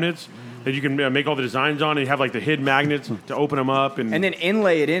gun cabinets that you can make all the designs on, and you have like the hidden magnets to open them up, and and then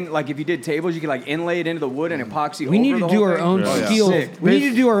inlay it in. Like if you did tables, you could like inlay it into the wood and epoxy. We need over to the do whole our thing. own Oh, yeah. steel. Sick. We need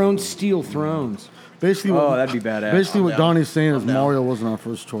to do our own steel thrones. Basically, Oh, that'd be badass. Basically, what Donnie's saying is Mario wasn't our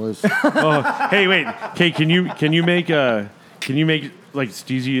first choice. hey, wait, okay, can you make like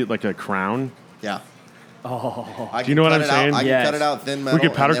Steezy like a crown? Yeah. Do you know what I'm saying? I can Yes. cut it out thin We metal.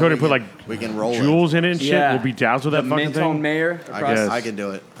 could powder coat and put like we can roll jewels in it and shit. Yeah. We'll be dazzled with The that fucking Mentone thing. Mayor. it. guess. I can do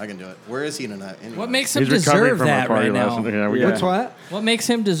it. Where is he tonight? Anyway. What makes him He's recovering deserve from a that party right last now? night. Yeah, we Yeah. What's what? What makes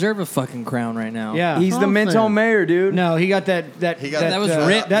him deserve a fucking crown right now? Yeah. He's the Mentone Mayor, dude. No, he got that. He got- that, That was That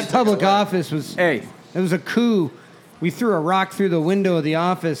ripped. He took public it away. office was. Hey, It was a coup. We threw a rock through the window of the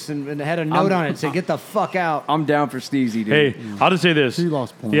office and it had a note on it that said, "Get the fuck out." I'm down for Steezy, dude. Hey, I'll just say this. He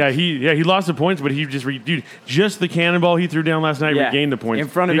lost points. Yeah, he lost the points, but he just dude, just the cannonball he threw down last night Yeah. regained the points in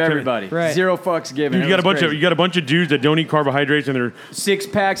front of He could've- everybody. Right. Zero fucks given. Dude, you got a bunch of dudes that don't eat carbohydrates and they're 6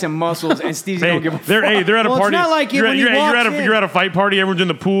 packs and muscles, and Steezy don't give a fuck. they're at a Well, it's party. not like it you're, when he you're, walks you're, at a, in. you're at a fight party. Everyone's in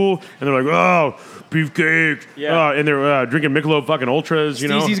the pool and they're like, oh, beefcake. Yeah. And they're drinking Michelob fucking ultras. You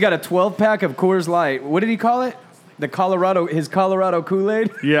know. Steezy's got a 12 pack of Coors Light. What did he call it? His Colorado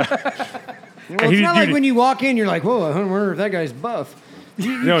Kool-Aid? Yeah. Well, it's not like when you walk in, you're like, "Whoa, I wonder if that guy's buff."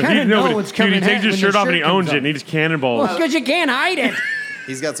 You kind of know what's coming. Dude, he takes his when shirt the off and he shirt owns comes it and he just cannonballs. Well, because you can't hide it.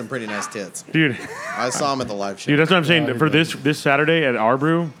 He's got some pretty nice tits. Dude. I saw him at the live show. Dude, that's what I'm saying. For this Saturday at our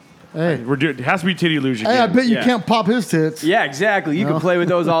brew, Hey. it has to be titty illusion. Hey, I bet you can't pop his tits. Yeah, exactly. You can play with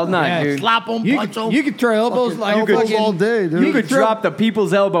those all night, dude. Slap them, punch them. You could throw elbows like elbows all day, dude. You could drop the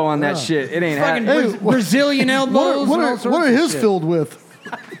people's elbow on that shit. It ain't fucking happening. Brazilian elbows. What are his filled with?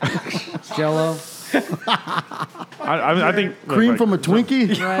 Jello. I think Cream from a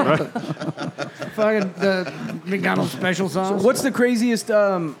Twinkie? Fucking the McDonald's special sauce. What's the craziest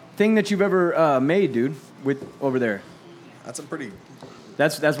thing that you've ever made, dude, with over there? That's a pretty.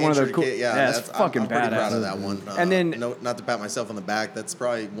 That's one of the cool. Yeah, that's fucking I'm pretty proud badass. of that one. And then, not to pat myself on the back, that's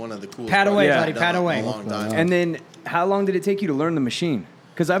probably one of the coolest. Pat away, projects buddy, I've pat done away. in a long time. and then, how long did it take you to learn the machine?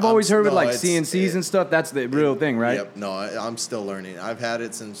 Because I've always heard with no, like it's- CNCs and stuff. That's the real thing, right? Yep. No, I'm still learning. I've had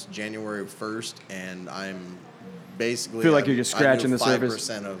it since January 1st, and I'm basically Feel like you're just scratching I do the surface.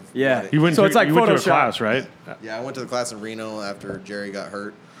 5% of Yeah. what it- You went So to, it's like you went to a Photoshop. class, right? Yeah, I went to the class in Reno after Jerry got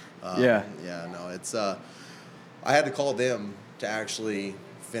hurt. Yeah. Yeah, no, it's I had to call them to actually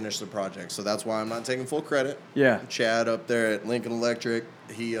finish the project, so that's why I'm not taking full credit. Yeah. Chad up there at Lincoln Electric,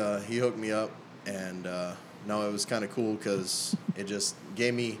 he hooked me up, and no, it was kind of cool because it just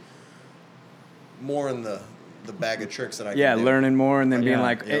gave me more in the bag of tricks that I Yeah, can do. learning more and then being Yeah.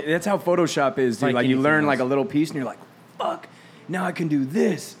 like, Yep. that's how Photoshop is, dude. Like Like you anything learn else. like a little piece and you're like, fuck, now I can do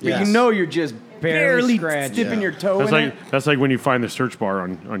this. But Yes. you know you're just barely scratching. dipping Yeah. your toe That's in like it. that's like when you find the search bar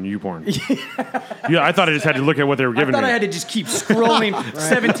on YouPorn. Yeah, I thought I just had to look at what they were I giving thought me. I had to just keep scrolling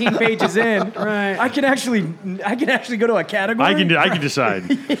 17 pages in. Right. I can actually go to a category. I can decide.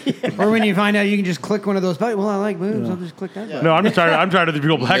 Or when you find out you can just click one of those buttons. Well, I like moves. I'll just click that button. No, I'm just tired. I'm tired of the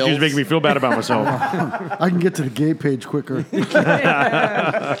people black dudes Mills. making me feel bad about myself. I can get to the gay page quicker.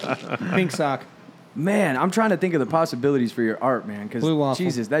 Pink sock. Man, I'm trying to think of the possibilities for your art, man. Because Blue waffle.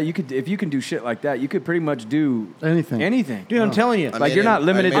 Jesus, that you could, if you can do shit like that, you could pretty much do Anything. Anything. Dude, I'm telling you. I Like made you're not him-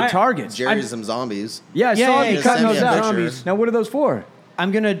 limited I made to targets. Jerry some zombies. Yeah, I Yeah, saw yeah, you yeah. cutting Send those me a out. picture. Zombies. Now, what are those for?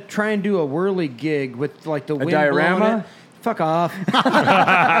 I'm going to try and do a whirly gig with like the wind diorama? blowing it. Fuck off.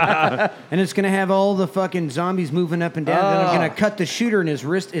 And it's going to have all the fucking zombies moving up and down. Then I'm going to cut the shooter and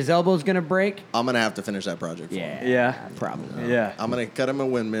his elbow's going to break. I'm gonna have to finish that project. For him. Yeah. Probably. Yeah. I'm gonna cut him a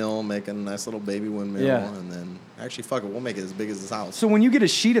windmill, make a nice little baby windmill, Yeah. and then actually fuck it, we'll make it as big as this house. So when you get a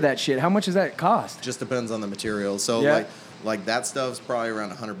sheet of that shit, how much does that cost? Just depends on the material. So Yeah. like that stuff's probably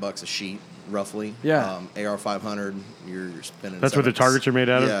around $100 a sheet, roughly. Yeah. AR 500, you're spending. That's what the targets are made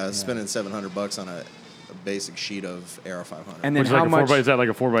out of? Yeah, spending $700 on a basic sheet of AR 500. And then Which is how like much? is that like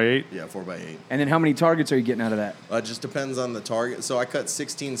a 4x8? yeah, 4x8. And then how many targets are you getting out of that? It just depends on the target. So I cut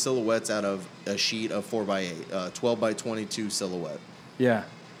 16 silhouettes out of a sheet of 4x8, 12x22 silhouette. Yeah.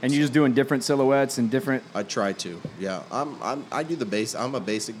 And you're just doing different silhouettes and different. I try to. Yeah, I do the base. I'm a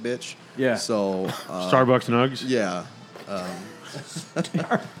basic bitch. Yeah. So Starbucks Nugs? yeah.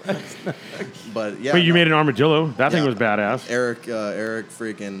 But yeah. Wait, you no, made an armadillo. That thing Yeah. was badass. Eric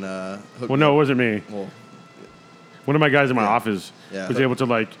freaking hooked Well, me no, up. it wasn't me. Well, One of my guys in my office Yeah. was able to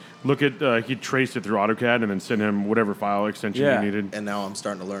like look at. He traced it through AutoCAD and then send him whatever file extension Yeah. he needed. and now I'm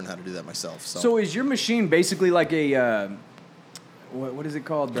starting to learn how to do that myself. So, So is your machine basically like a what is it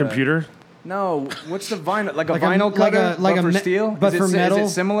called? Computer. No, what's the vinyl? Like a Like a- vinyl like cutter, a- like but a for me- steel. but is for it, metal?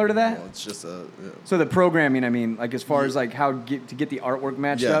 Is it similar to that? well, it's just a. So the programming, I mean, like as far as like how to get the artwork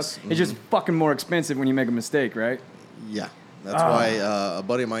matched Yes. up, it's just fucking more expensive when you make a mistake, right? Yeah. That's why a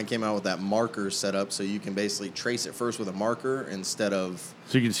buddy of mine came out with that marker setup, so you can basically trace it first with a marker instead of.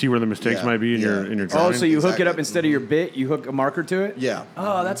 So you can see where the mistakes Yeah, might be in yeah. your Oh, drawing. so you hook it up Exactly. instead of your bit, you hook a marker to it? Yeah.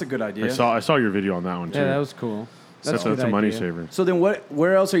 Oh, that's a good idea. I saw your video on that one too. Yeah, that was cool. That's a a good money idea. saver. So then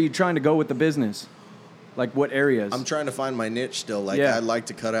where else are you trying to go with the business? Like what areas? I'm trying to find my niche still. Like Yeah. I'd like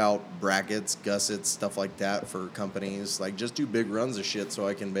to cut out brackets, gussets, stuff like that for companies. Like just do big runs of shit so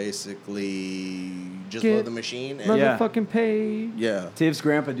I can basically just Get load the machine and Motherfucking paid. yeah. Tiv's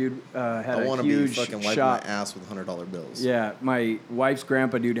grandpa, dude, had I a want to be huge fucking wiping shop. my ass with $100 bills. Yeah, my wife's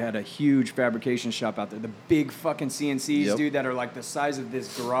grandpa, dude, had a huge fabrication shop out there. The big fucking CNCs, Yep. dude, that are like the size of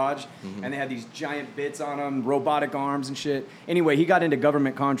this garage, and they had these giant bits on them, robotic arms and shit. Anyway, he got into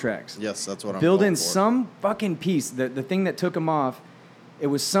government contracts. Yes, that's what I'm building going for. some fucking piece. The thing that took him off, it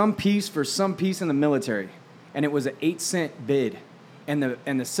was some piece for some piece in the military, and it was an 8-cent bid, and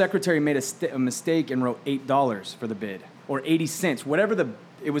the secretary made a mistake and wrote $8 for the bid or 80 cents, whatever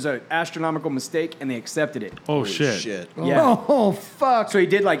it was an astronomical mistake, and they accepted it. Oh Holy shit. Yeah. Oh, fuck. So he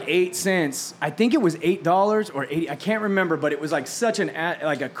did like 8 cents. I think it was $8 or 80. I can't remember, but it was like such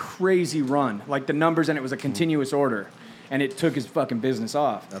like a crazy run, like the numbers, and it was a continuous order. and it took his fucking business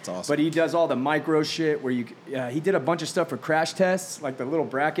off. That's awesome. But he does all the micro shit where he did a bunch of stuff for crash tests, like the little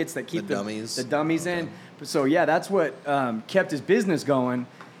brackets that keep The dummies. the dummies in. So yeah, that's what kept his business going.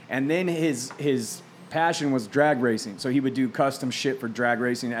 And then his passion was drag racing. So he would do custom shit for drag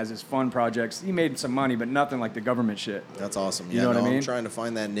racing as his fun projects. He made some money, but nothing like the government shit. That's awesome. You know what I mean? I'm trying to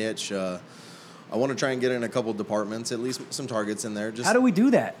find that niche. I want to try and get in a couple departments, at least some targets in there. Just How do we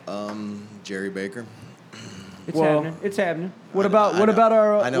do that? Jerry Baker. It's happening. It's happening. What about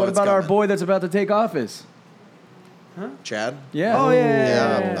our boy that's about to take office? Chad? Yeah. Oh,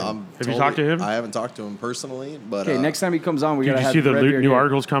 yeah. Have you talked to him? I haven't talked to him personally, but Okay, next time he comes on, we Did gotta you have see the Redbeard new here.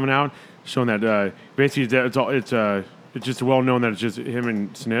 articles coming out showing that basically it's just well known that it's just him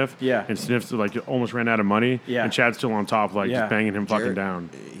and Sniff. Yeah. And Sniff's like almost ran out of money. Yeah. And Chad's still on top, like Yeah. just banging him fucking Jared- down.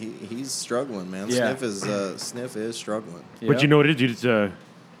 He's struggling, man. Yeah. Sniff is struggling. But you know what it is, dude?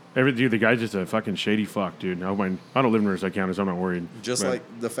 The guy's just a fucking shady fuck, dude. I don't live near his county, so I'm not worried. Just But-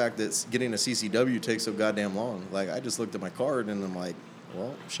 like the fact that getting a CCW takes so goddamn long. Like, I just looked at my card and I'm like,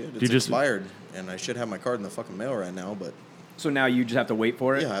 well, shit, it's expired. And I should have my card in the fucking mail right now, but... So now you just have to wait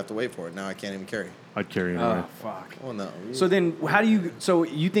for it? Yeah, I have to wait for it. Now I can't even carry. I'd carry it away. Oh, fuck. Oh, no. So then how do you... So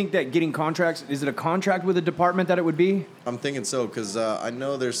you think that getting contracts... Is it a contract with a department that it would be? I'm thinking so, because I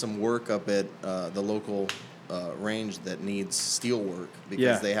know there's some work up at the local range that needs steel work because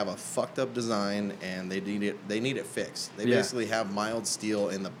Yeah. they have a fucked up design and they need it fixed. They Yeah. basically have mild steel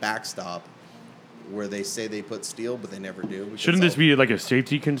in the backstop where they say they put steel, but they never do. because Shouldn't this be like a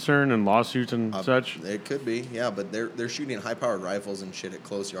safety concern and lawsuits and such? It could be, yeah, but they're shooting high-powered rifles and shit at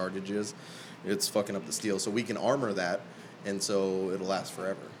close yardages. It's fucking up the steel, so we can armor that, and so it'll last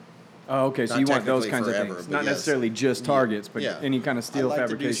forever. Oh, okay. So Not you want those technically kinds forever, of things. but Not yes. necessarily just targets, but Yeah. any kind of steel I'd like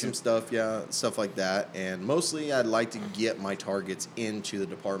fabrication. to do some stuff, yeah, stuff like that. And mostly I'd like to get my targets into the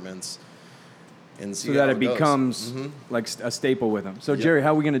departments and see So how that it goes. becomes Mhm. like a staple with them. So, Yep. Jerry,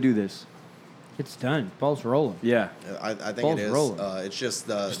 how are we going to do this? It's done. Ball's rolling. Yeah. I think Ball's it is. rolling. It's just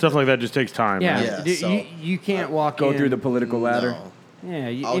Stuff like that just takes time. Yeah. right? Yeah, D- so- you can't walk Go in. through the political ladder. No. Yeah.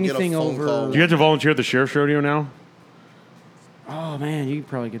 I'll get a Anything phone over. call. Do you have to volunteer at the sheriff's rodeo now? Oh man, you could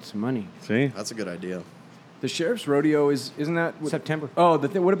probably get some money. See? That's a good idea. The sheriff's rodeo isn't that what, September. Oh,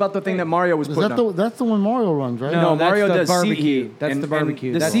 what about the thing that Mario was Is putting that on? that's the one Mario runs, right? No, that's Mario the does seat barbecue. heat. That's and, the barbecue.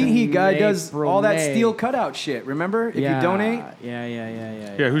 And the That's seat in heat guy does April, all that May. steel cutout shit. Remember? If Yeah, you donate, Yeah.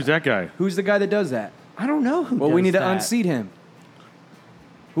 Yeah, who's that guy? who's the guy that does that? I don't know who. Well, we does need to that. unseat him.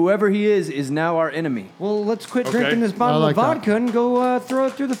 Whoever he is now our enemy. Well, let's quit Okay. drinking this bottle I like of that. vodka and go throw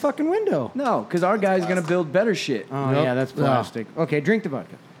it through the fucking window. No, because our guy's gonna build better shit. Oh Yep. yeah, that's Yeah. plastic. Okay, drink the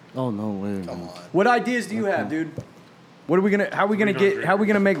vodka. Oh no way. Come on. What ideas do you have, dude? What are we gonna? How are we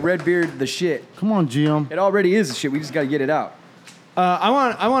gonna make Redbeard the shit? Come on, GM. It already is the shit. We just gotta get it out. I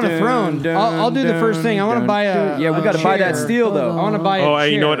want a throne. I'll do the first thing. I want to buy a. Yeah, we gotta buy that chair. steel though. I want to buy a Oh, chair.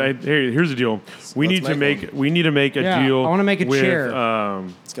 hey, you know what? Here's the deal. We Let's need to make make a Yeah, deal. I wanna make a with, chair.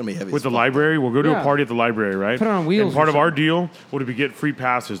 It's going to be heavy. With as the fuck. library, we'll go to Yeah. a party at the library, right? Put it on wheels And part or of our deal would be get free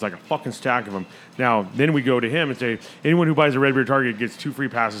passes, like a fucking stack of them. Now, then we go to him and say, anyone who buys a Red Beard Target gets 2 free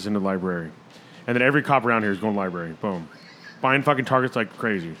passes into the library. And then every cop around here is going to the library. Boom. Buying fucking targets like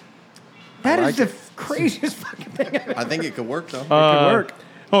crazy. That is like the it. craziest fucking thing ever. I think it could work, though. It could work.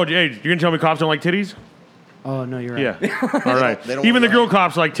 Oh, hey, you're going to tell me cops don't like titties? Oh no, you're right. Yeah. All right. they don't Even the like girl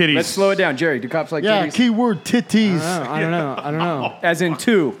cops like titties. Let's slow it down, Jerry. Do cops like Yeah, titties? keyword titties. I don't know. As in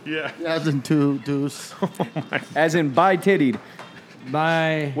two. Yeah. As in two deuce. As in buy tittied.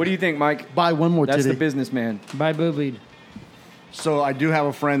 Buy What do you think, Mike? Buy one more That's titty. the businessman. boobied. So I do have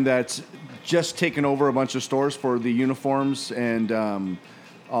a friend that's just taken over a bunch of stores for the uniforms and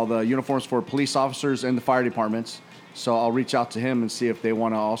all the uniforms for police officers and the fire departments. So I'll reach out to him and see if they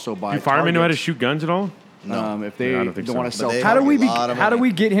want to also buy. Do firemen know how to targets. shout guns at all? If they I don't think don't so. want But to sell. they- How do we A lot of how do money.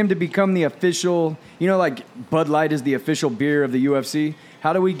 we get him to become the official? You know, like Bud Light is the official beer of the UFC.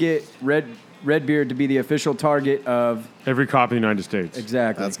 How do we get Redbeard to be the official target of Every cop in the United States.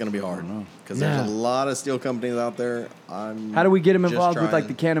 exactly? That's going to be hard because there's a lot of steel companies out there. How do we get him just involved with like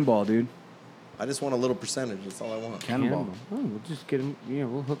the trying- cannonball, dude? I just want a little percentage. That's all I want. Cannonball. Oh, we'll just get him. Yeah,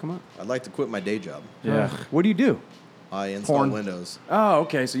 we'll hook him up. I'd like to quit my day job. Yeah. What do you do? I install Porn. windows. Oh,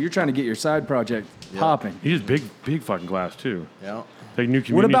 okay. So you're trying to get your side project popping. He does big fucking glass, too. Yeah. Like new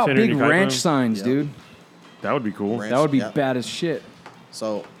community What about center in big Ukaipa. ranch signs, Yep. dude? That would be cool. Ranch. That would be Yeah. bad as shit.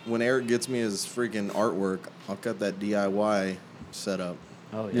 So when Eric gets me his freaking artwork, I'll cut that DIY setup.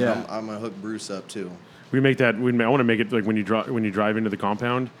 Oh Yeah. I'm gonna hook Bruce up too. We make that. I want to make it like when you drive into the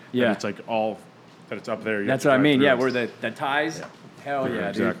compound. that Yeah. it's like all that it's up there. You That's have what I to drive mean. through Yeah, it. where the ties. Hell yeah,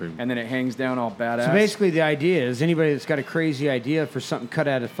 exactly. dude. And then it hangs down all badass. So basically, the idea is anybody that's got a crazy idea for something cut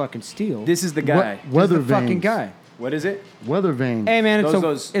out of fucking steel. This is the guy. This is Weather the fucking vanes. guy. What is it? Weather vane. Hey man,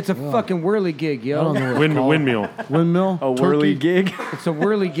 Those- it's a fucking whirly gig, I don't know yo. what it's called. Windmill. Windmill. A whirly gig. It's a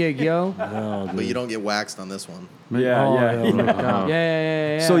whirly gig, yo. But you don't get waxed on this one. Yeah.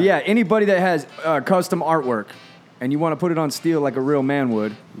 So yeah, anybody that has custom artwork and you want to put it on steel like a real man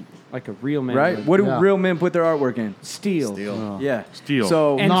would, Like a real man. right? would. What do Yeah. real men put their artwork in? Steel. Yeah, Steel.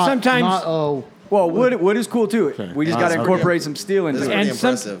 So And sometimes well, wood is cool too. We just got to incorporate some steel into This is it. pretty and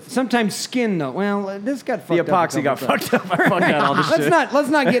impressive. sometimes skin though. Well, this got The fucked up. epoxy got fucked up. I fucked out all this shit. Let's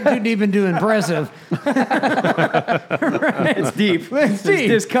not get too deep into impressive. It's deep. It's deep. It's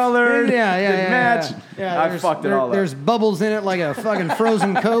discolored. Yeah. Match. Yeah, I there's- fucked it all up. There's bubbles in it like a fucking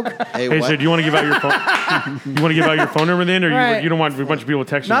frozen Coke. Hey, Hey, what? so do you want to give out your phone? You want to give out your phone number then, or Right. you don't want a bunch of people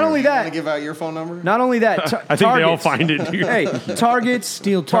texting? Not you? only You want to that. give out your phone number? Not only that. I think they all Targets. find it. Hey, targets,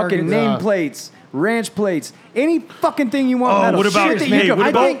 Steel fucking targets. nameplates, ranch plates, any fucking thing you want. Oh, metal. what about- Shit that hey, you can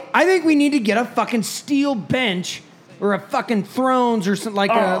what build. about- I think we need to get a fucking steel bench or a fucking thrones or something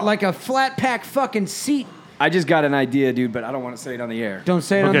like a flat pack fucking seat. I just got an idea, dude, but I don't want to say it on the air. Don't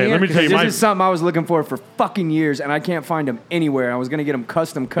say it on the Okay, air. let me tell you, This my, is something I was looking for fucking years, and I can't find them anywhere. I was gonna get them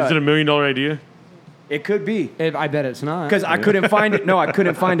custom cut. is it $1 million idea? It could be I bet it's not. because I couldn't find it. No, I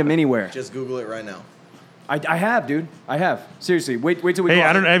couldn't find them anywhere. Just Google it right now. I have, dude. I have. Seriously, wait till we. Hey, go I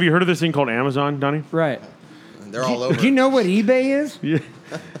off. don't. Have you heard of this thing called Amazon, Donnie? Right. They're all over. Do you know what eBay is? Yeah.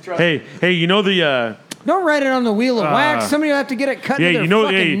 Hey, you know the. Don't write it on the wheel of wax. Somebody will have to get it cut Yeah, to their you know,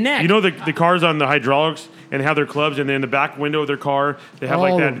 fucking neck. you know the cars on the hydraulics and have their clubs, and then in the back window of their car they have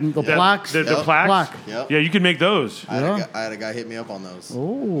like that the plaques. the Yep. plaques. Plaque. Yep. Yeah, you can make those. I had a guy hit me up on those.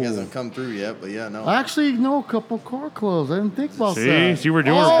 Oh. He hasn't come through yet, but yeah, no. I actually know a couple car clothes. I didn't think about that. See, we're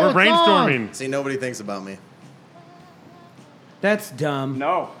Oh, we're brainstorming. See, nobody thinks about me. That's dumb.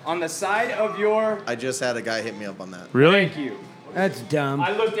 No, on the side of your. I just had a guy hit me up on that. Really? Thank you. That's dumb.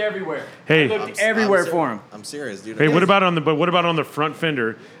 I looked everywhere. Hey. I looked everywhere for him. I'm serious, dude. Hey, what about on the front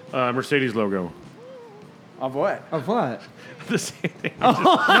fender, Mercedes logo? Of what? Of what? The same thing.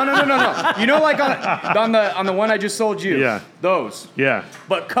 No. You know, like on the one I just sold you. Yeah. Those. Yeah.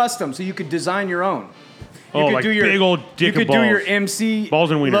 But custom, so you could design your own. You Oh, could like do your, big old dick You of could do balls. your MC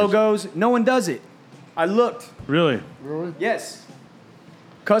Balls and wieners. logos. No one does it. I looked. Really? Yes.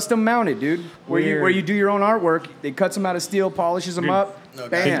 Custom mounted, dude. Where you do your own artwork. They cuts them out of steel, polishes them Dude. up. No,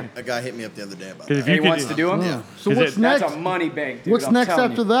 Bam. a guy hit me up the other day about 'Cause if that. you He could- wants to do them. Yeah. So Is what's it- next? That's a money bank, dude. What's I'm next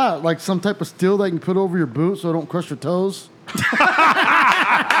telling after you. that? Like some type of steel that you can put over your boot so it don't crush your toes?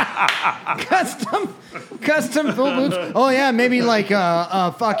 Custom full boots. Oh yeah, maybe like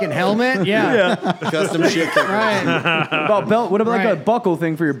a fucking helmet. Yeah. Custom shit. Right. About belt? What about like a Right. buckle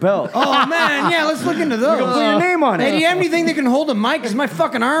thing for your belt? Oh man, yeah. Let's look into those. Put your name on Hey, it. do you have anything that can hold a mic? Cause my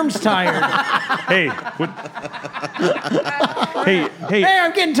fucking arm's tired. Hey, what? hey, Hey,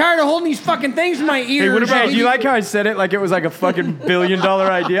 I'm getting tired of holding these fucking things in my ears. what about- Hey, do you like how I said it like it was like a fucking $1 billion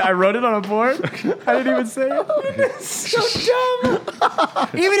idea? I wrote it on a board. I didn't even say it. so dumb.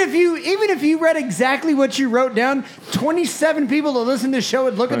 even if you read exactly what you wrote down, 27 people that listen to the show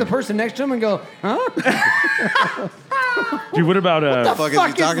would look at the person next to them and go, "Huh? dude, what about the fuck is he fuck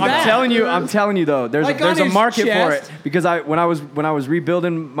is talking that?" about? I'm telling you though, there's Like there's on a his market for chest? it because when I was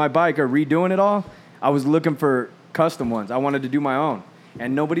rebuilding my bike or redoing it all, I was looking for custom ones. I wanted to do my own,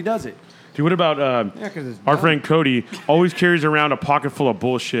 and nobody does it. Dude, what about 'cause it's our dumb. friend Cody? Always carries around a pocket full of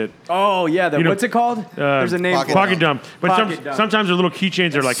bullshit. Oh yeah, You know, what's it called? There's a name pocket for it. Pocket dump. But Pocket dump. sometimes they're little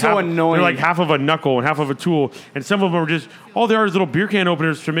keychains. They're like so half, annoying. They're like half of a knuckle and half of a tool, and some of them are just all they are is little beer can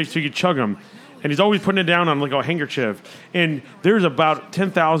openers to make so you can chug them. And he's always putting it down on like a handkerchief. And there's about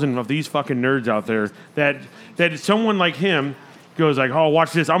 10,000 of these fucking nerds out there that someone like him goes like, oh,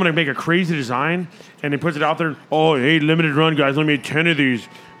 watch this. I'm gonna make a crazy design, and he puts it out there. Oh, hey, limited run, guys. Let me make 10 of these.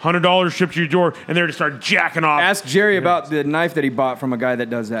 $100 shipped to your door, and they're to start jacking off. Ask Jerry about the knife that he bought from a guy that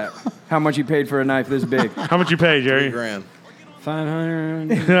does that. How much he paid for a knife this big? How much you pay, Jerry? $3,000.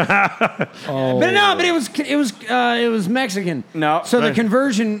 500. Oh. But it was Mexican. No. So the Right.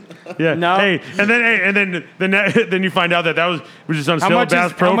 conversion. Yeah. No. Hey, then you find out that was just on How sale at much is-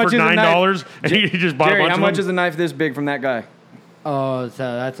 Bass Pro how much for is a knife? $9, and he just bought Jerry, a bunch how of much them. is a knife this big from that guy? Oh,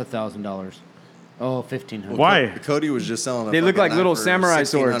 that's $1,000. Oh, $1,500. Why? Cody was just selling. They look like little $1,600 samurai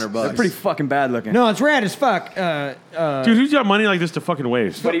swords. bucks. They're pretty fucking bad looking. No, it's rad as fuck. Dude, who's got money like this to fucking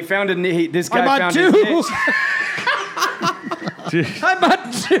waste? But he found this I guy bought found two. his niche. I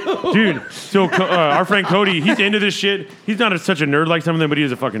bought two. Dude, so our friend Cody, he's into this shit. He's not such a nerd like some of them, but he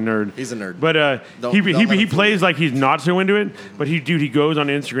is a fucking nerd. He's a nerd. But Don't he let him plays fool like he's not so into it. But he goes on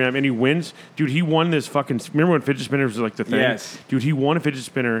Instagram and he wins. Dude, he won this fucking. Remember when fidget spinners was like the thing? Yes. Dude, he won a fidget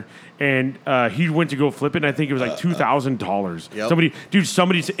spinner and he went to go flip it, and I think it was like $2,000. Yep.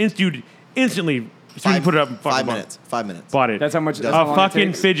 Somebody instantly So you can put it up in 5 minutes. 5 minutes. Bought it. That's how much. That's how A long it fucking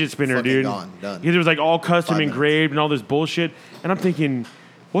takes? fidget spinner, Fucking dude. gone. Done. Because it was like all custom 5 minutes. engraved and all this bullshit. And I'm thinking,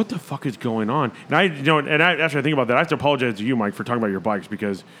 what the fuck is going on? And after I think about that, I have to apologize to you, Mike, for talking about your bikes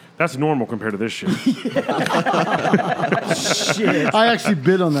because that's normal compared to this shit. Shit. I actually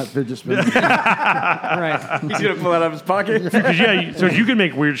bid on that fidget spinner. Right. He's gonna pull it out of his pocket. Because so you could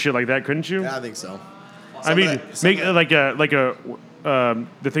make weird shit like that, couldn't you? Yeah, I think so. I mean, make the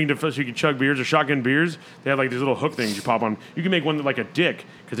thing so you can chug beers or shotgun beers. They have like these little hook things you pop on. You can make one like a dick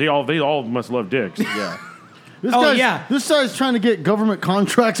because they all must love dicks. Yeah. This guy's trying to get government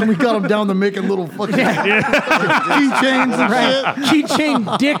contracts, and we got him down to making little fucking keychains and shit.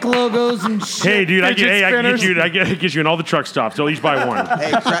 Keychain dick logos and shit. Hey, dude, I get you in all the truck stops. They'll each buy one.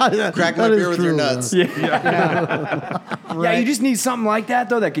 Hey, crack my beer with your nuts. Yeah, you just need something like that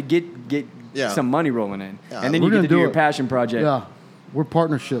though that could get some money rolling in, and then you get to do your passion project. Yeah, we're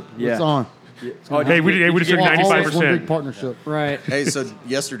partnership. Yeah. It's on. Hey, we just took 95%. One big partnership. Right. Hey, so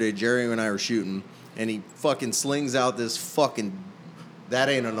yesterday Jerry and I were shooting, and he fucking slings out this fucking. That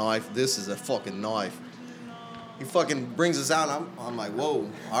ain't a knife. This is a fucking knife. He fucking brings us out, and I'm like, whoa,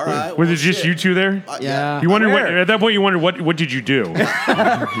 all right. Was it just you two there? Yeah. You wondered at that point. You wondered what did you do?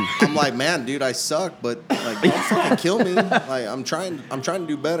 I'm like, man, dude, I suck, but like, don't fucking kill me. Like, I'm trying to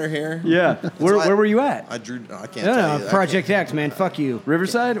do better here. Yeah. Where were you at? I can't tell you. Project X, man. Fuck you.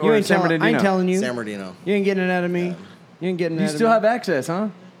 Riverside You or ain't San tell- Bernardino? I ain't telling you. San Bernardino. You ain't getting it out of me. You ain't getting it You out still of have access, huh?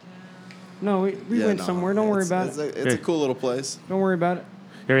 me. No, we went no, somewhere. Don't worry about it. It's a cool little place. Don't worry about it.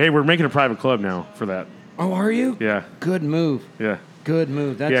 Hey, we're making a private club now for that. Oh, are you? Yeah. Good move. Yeah. Good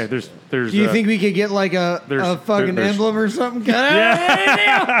move. That's, Yeah. There's. Do you think we could get like a fucking emblem or something?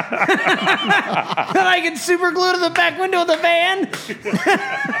 That I can super glue to the back window of the van?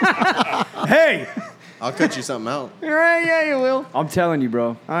 Hey! I'll cut you something out. Right, yeah, you will. I'm telling you,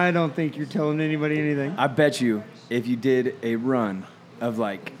 bro. I don't think you're telling anybody anything. I bet you if you did a run of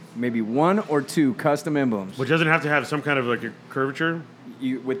like maybe 1 or 2 custom emblems, Which doesn't have to have some kind of like a curvature.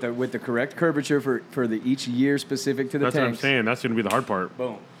 with the correct curvature for the each year specific to the That's what I'm tanks. saying. That's going to be the hard part.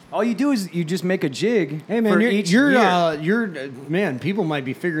 Boom. All you do is you just make a jig. Hey man, for you're each year. man. People might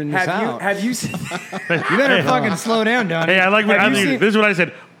be figuring this out. Have you seen? You better fucking slow down, Donnie. Hey, I like what Have you seen- this is what I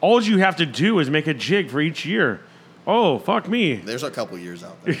said. All you have to do is make a jig for each year. Oh, fuck me. There's a couple years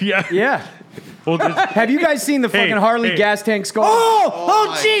out there. Yeah. Yeah. Well, Have you guys seen the fucking Harley gas tank skull?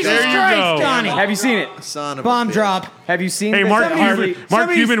 Oh, Jesus There you Christ, go. Donnie! Have you seen it? Son of Bomb a bitch. drop. Have you seen? Hey, the Mark Harley?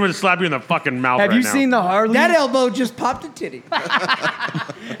 Cuban would slap you in the fucking mouth Have right you now. seen the Harley? That elbow just popped a titty.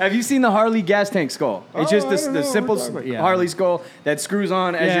 Have you seen the Harley gas tank skull? It's just I don't know the what simple we're talking about. Yeah. Harley skull that screws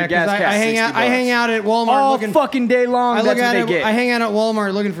on as your gas I cap. hang out at Walmart all looking. fucking day long. I That's what they I get. hang out at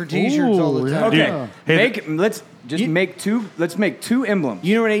Walmart looking for T-shirts all the time. Okay, Yeah. Hey, let's make 2. Let's make 2 emblems,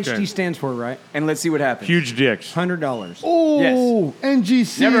 You know what HT Okay. stands for, right? and let's see what happens. Huge dicks. $100. Oh,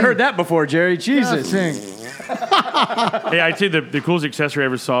 NGC. Never heard that before, Jerry. Jesus. Hey, I'd say the coolest accessory I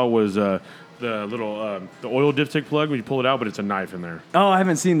ever saw was the little the oil dipstick plug when you pull it out, but it's a knife in there. Oh, I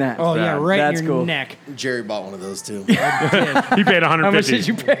haven't seen that. Oh yeah, right That's in your cool. neck. Jerry bought one of those too. He paid $150. How much did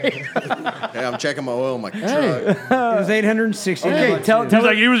you pay? Hey, I'm checking my oil in my truck. It was $860. Okay, tell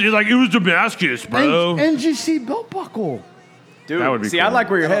He's like, it was Damascus, bro. NGC belt buckle. Dude, That would be see, cool. I like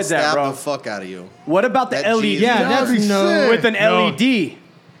where your That'll head's at, stab bro. the fuck out of you. What about the That LED? Jesus. Yeah, That'd that's be no. sick. With an No. LED.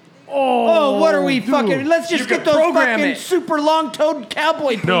 Oh, what are we fucking? Let's just You get can those program fucking it. super long-toed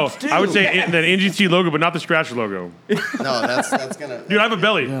cowboy boots No, too. I would say the NGC logo, but not the Scratcher logo. No, that's gonna. Dude, I have a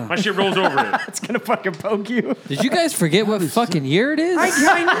belly. My shit rolls over it. It's gonna fucking poke you. Did you guys forget what fucking year it is?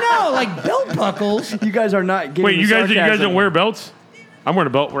 I know, like belt buckles. You guys are not getting Wait, the you guys sarcasm. don't wear belts? I'm wearing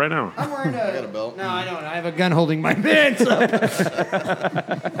a belt right now. I'm wearing I got a belt. No, I don't. I have a gun holding my pants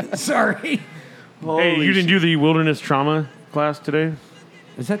up. Sorry. Hey, you didn't do the wilderness trauma class today?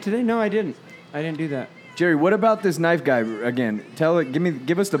 Is that today? No, I didn't. I didn't do that. Jerry, what about this knife guy again?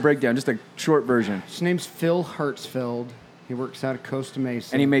 Give us the breakdown, just a short version. His name's Phil Hertzfeld. He works out of Costa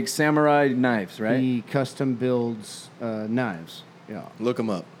Mesa. And he makes samurai knives, right? He custom builds knives. Yeah. Look him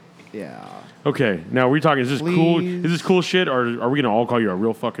up. Yeah. Okay, now we're talking. Is this cool? Please. Is this cool shit, or are we gonna all call you a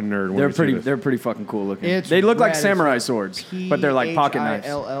real fucking nerd? when They're we say pretty. this? They're pretty fucking cool looking. It's They look like rad as samurai fuck. swords, but they're like pocket knives.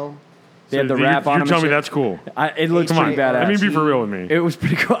 PILL. They have the So wrap on You're them. telling me and shit. that's cool. It looks Come on, pretty badass. let me be for real with me. It was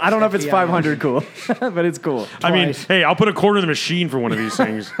pretty cool. I don't know if it's FBI. 500 cool, but it's cool. I mean, Twice. hey, I'll put a quarter in the machine for one of these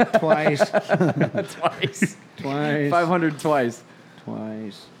things. Twice. Twice. Twice. 500 twice.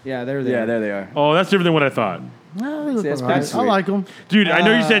 Twice. Yeah, there they Yeah, are. there they are. Oh, that's different than what I thought. That's I sweet. like them. Dude, I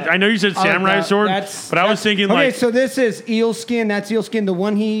know you said I like samurai that. sword, That's- but I was thinking Okay, like so this is eel skin. That's eel skin.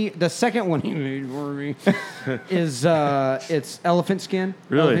 The second one he made for me is it's elephant skin.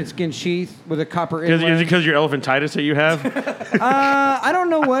 Really? Elephant skin sheath with a copper is it inlay. because your elephantitis that you have? I don't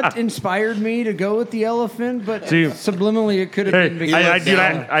know what inspired me to go with the elephant, but See, subliminally it could have been. Hey,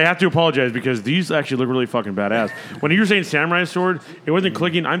 because- I have to apologize because these actually look really fucking badass. When you were saying samurai sword, it wasn't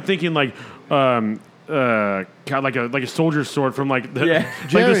clicking. I'm thinking like like a soldier's sword from like the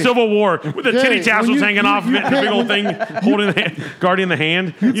Jerry. Civil War with the Jerry, titty tassels when you- hanging off of you it, and the big old thing holding guarding the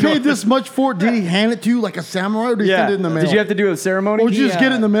hand. You paid this much for it. Did he hand it to you like a samurai, or did he send it in the mail? Did you have to do a ceremony? Or did you just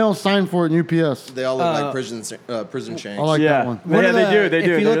get it in the mail and sign for it in UPS? They all look like prison shanks. I like that one. One of they do. If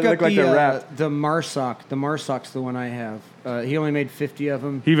They you look look up like they're wrapped. the Marsock's the one I have. He only made 50 of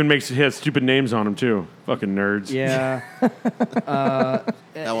them. He even he has stupid names on him too. Fucking nerds. Yeah.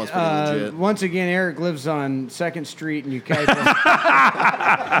 That one's pretty legit. Once again, Eric lives on 2nd Street in Ukiah.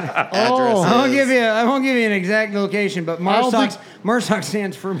 Address I won't is- give you an exact location, but don't think- MARSOC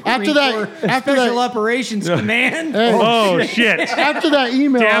stands for Marine After that- Corps after Special that- Operations Command. Hey, Oh shit! after that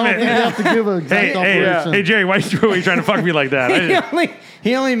email, Damn I it. don't think you have to give an exact operation. Hey, Jerry, why are you trying to fuck me like that?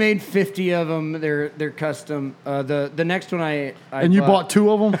 He only made 50 of them. They're custom. The next one I And you bought 2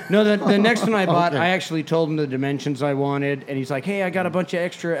 of them? No, the next one I bought, Okay. I actually told him the dimensions I wanted, and he's like, "Hey, I got a bunch of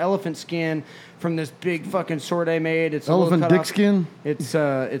extra elephant skin from this big fucking sword I made. It's a little Elephant cut dick off. skin?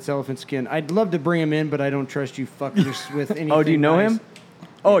 It's elephant skin. I'd love to bring him in, but I don't trust you fuckers with anything. Oh, do you know nice. him?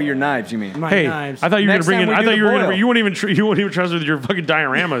 Oh, your knives, you mean? My Hey, knives. I thought you were Next gonna bring in. time we I do thought the you were gonna. boil. You wouldn't even trust with your fucking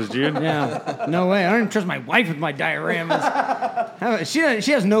dioramas, dude. Yeah, no way. I don't even trust my wife with my dioramas.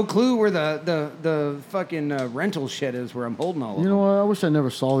 She has no clue where the fucking rental shed is where I'm holding all of You them. know what? I wish I never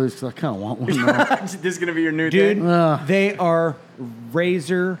saw these because I kind of want one now. This is gonna be your new Dude, thing. they are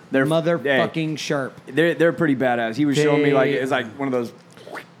razor They're- motherfucking sharp. They're pretty badass. He was showing me like it's like one of those.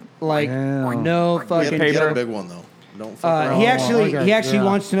 Like no Get, fucking get a joke. big one though. Don't fuck around. He actually yeah.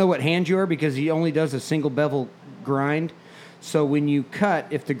 wants to know what hand you are because he only does a single bevel grind. So when you cut,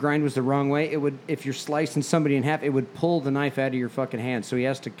 if the grind was the wrong way, it would. If you're slicing somebody in half, it would pull the knife out of your fucking hand. So he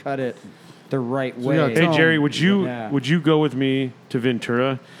has to cut it the right way. gotta Hey Jerry, would you Yeah. go with me to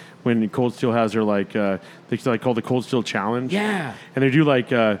Ventura when Cold Steel has their they call the Cold Steel Challenge? Yeah. And they do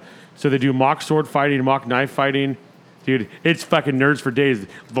so they do mock sword fighting, mock knife fighting. Dude, it's fucking nerds for days.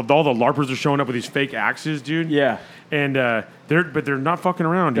 All the LARPers are showing up with these fake axes, dude. Yeah. And they're not fucking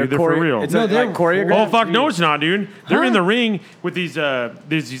around, dude. They're chore- for real. It's like choreographed. Oh fuck, no, it's not, dude. They're in the ring with these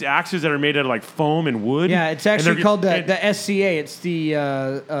axes that are made out of like foam and wood. Yeah, it's And actually they're- called and- the SCA. It's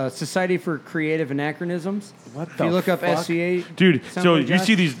the Society for Creative Anachronisms. What If the you look up fuck? SCA, Dude, sound so like you that?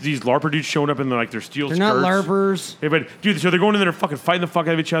 see these LARPer dudes showing up in their steel They're skirts. not LARPers. Yeah, but dude, so they're going in there fucking fighting the fuck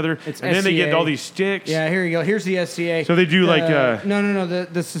out of each other, It's and then they get SCA. all these sticks. Yeah, here you go. Here's the SCA. So they do no.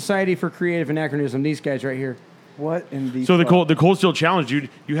 The Society for Creative Anachronism. These guys right here. What in the? So the fuck? Cold Steel Challenge, dude.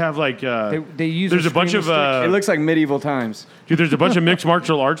 You have They use. there's a bunch of It looks like medieval times. dude. There's a bunch of mixed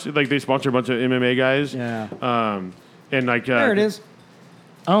martial arts. Like they sponsor a bunch of MMA guys. Yeah. And like There it is.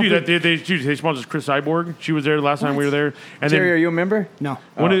 Dude, they sponsored Chris Cyborg. She was there the last time we were there. And Jerry, are then you a member? No.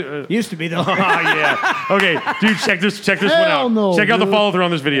 Used to be though. yeah. Okay, dude, check this one Hell out. no, check out the dude. follow through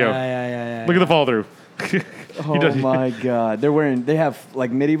on this video. Yeah. Look at the follow through. Oh my God! They have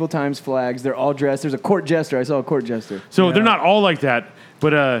like medieval times flags. They're all dressed. There's a court jester. I saw a court jester. So they're not all like that,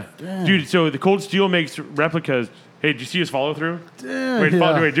 but dude. So the Cold Steel makes replicas. Hey, did you see his follow through? Wait,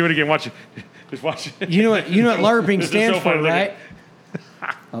 wait, do it again. Watch it. Just watch it. You know what LARPing This is stands so funny. for, Look right? at-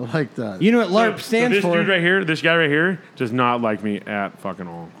 I like that. You know what LARP stands this for? dude right here, this guy right here, does not like me at fucking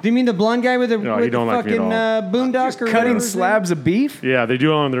all. Do you mean the blonde guy with the, No, he with the don't like me at fucking all. boondock or Cutting whatever his slabs of beef. Yeah, they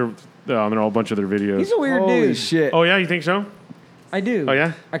do it on their a bunch of their videos. name? He's a weird Holy dude. shit! Oh yeah, you think so? I do. Oh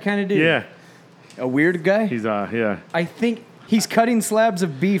yeah, I kind of do. yeah. A weird guy. He's yeah. I think. He's cutting slabs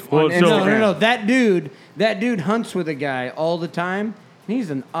of beef Well, on so- Instagram. No. That dude hunts with a guy all the time. He's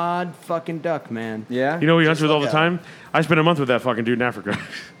an odd fucking duck, man. Yeah. You know who he hunts with all the look time? I spent a month with that fucking dude in Africa.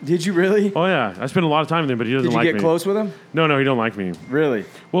 Did you really? Oh yeah, I spent a lot of time with him, but he doesn't Did you like get me. close with him? No, he don't like me. Really?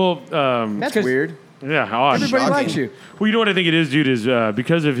 Well, That's weird. yeah, how odd. Everybody Shocking. likes you. Well, you know what I think it is, dude, is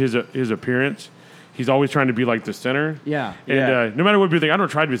because of his appearance, he's always trying to be like the center. Yeah. And Yeah. no matter what people think, I don't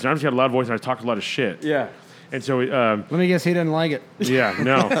try to be the center. I just got a loud voice and I talk a lot of shit. Yeah. And so, Let me guess, he doesn't like it. yeah,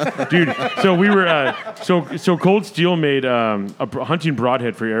 no, dude. So we were, so Cold Steel made a hunting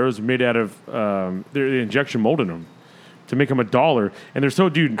broadhead for arrows made out of they injection molded them to make them $1, and they're so,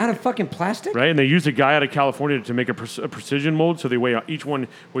 dude. Out of fucking plastic? Right, and they used a guy out of California to make a precision mold, so they weigh each one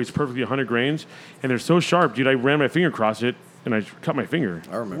weighs perfectly 100 grains, and they're so sharp, dude. I ran my finger across it, and I cut my finger.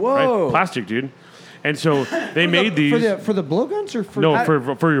 I remember. Whoa. Right? Plastic, dude. And so they made these for the blowguns or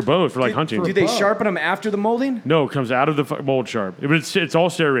for for your boat, for like hunting. Do they sharpen them after the molding? No, it comes out of the mold sharp. It's all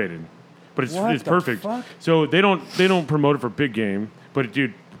serrated, but it's perfect. Fuck? So they don't promote it for big game, but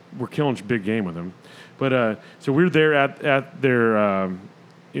dude, we're killing big game with them. But so we're there at their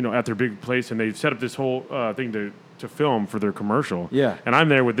at their big place, and they set up this whole thing to film for their commercial. Yeah. And I'm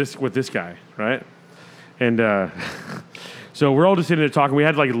there with this guy, right? And so we're all just sitting there talking. We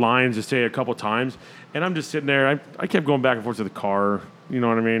had like lines to say a couple times, and I'm just sitting there. I kept going back and forth to the car. You know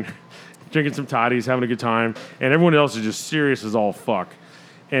what I mean? Drinking some toddies, having a good time, and everyone else is just serious as all fuck.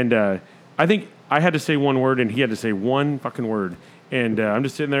 And I think I had to say one word, and he had to say one fucking word. And I'm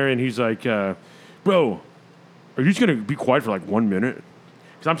just sitting there, and he's like, "Bro, are you just gonna be quiet for like 1 minute?"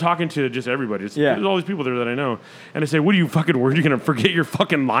 Because I'm talking to just everybody. There's all these people there that I know. And I say, "What are you fucking worried? You're going to forget your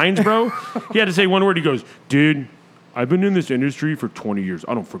fucking lines, bro?" He had to say one word. He goes, "Dude, I've been in this industry for 20 years.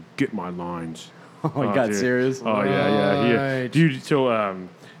 I don't forget my lines." Oh, my God, dude. serious? Oh, yeah. Dude, so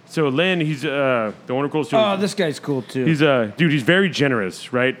Len, he's the owner of Cold Stone. Oh, this guy's cool, too. He's he's very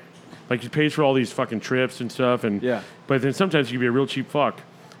generous, right? Like, he pays for all these fucking trips and stuff. And But then sometimes he can be a real cheap fuck.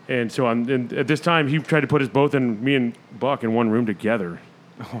 And so at this time, he tried to put us both and me and Buck in one room together.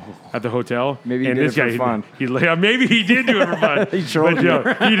 At the hotel. Maybe he and did this it guy, for fun. Maybe he did do it for fun. He trolled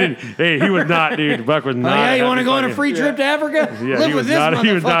but, he didn't. Hey, he was not, dude. Buck was not. Oh, yeah, you want to go on a free trip to Africa? Yeah, Live he was with this not.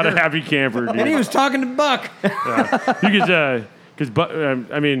 He was not a motherfucker. happy camper, dude. And he was talking to Buck. Because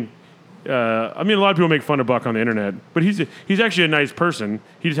I mean, a lot of people make fun of Buck on the internet, but he's actually a nice person.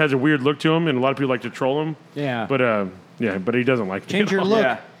 He just has a weird look to him, and a lot of people like to troll him. Yeah. But he doesn't like Change it. your look.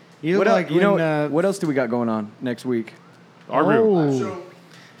 Yeah. You look like what else do we got going on next week? Our brew.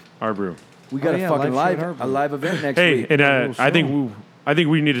 Our brew. We got a fucking live event next week. Hey, and I think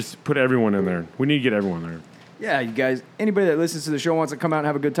we need to put everyone in there. We need to get everyone there. Yeah, you guys. Anybody that listens to the show wants to come out and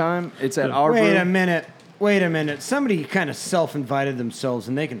have a good time. It's at our brew. Wait a minute. Somebody kind of self-invited themselves,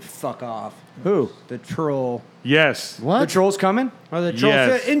 and they can fuck off. Who? The troll. Yes. What? The troll's coming? Oh, the troll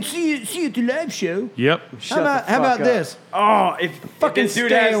Yes. said, and see you at the live show. Yep. How about this? Oh, if Fucking this dude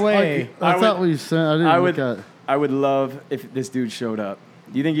stay has- away. I thought we sent. I didn't look at. I would love if this dude showed up.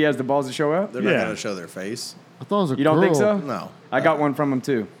 Do you think he has the balls to show up? They're not going to show their face. I thought it was a You don't think so? No. I got one from him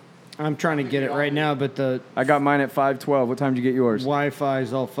too. I'm trying to get it right now, but I got mine at 512. What time did you get yours?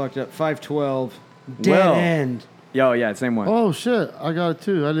 Wi-Fi's all fucked up. 512. Dead Well. end. Yo, yeah, same one. Oh shit! I got it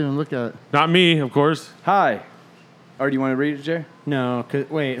too. I didn't even look at it. Not me, of course. Hi. Or do you want to read it, Jay? No,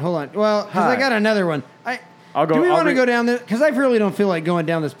 wait, hold on. Well, because I Hi. got another one. I'll go. Do we I'll want to read- go down this? Because I really don't feel like going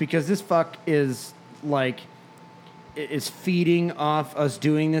down this because this fuck is like is feeding off us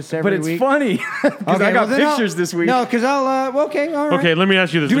doing this every But it's week. funny because I got pictures this week. No, because I'll. Okay, all right. Okay, let me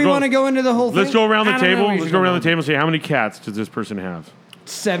ask you this. Do we want to go into the whole thing? Let's go around the I don't know table. what Let's you're go around the talking table and say how many cats does this person have?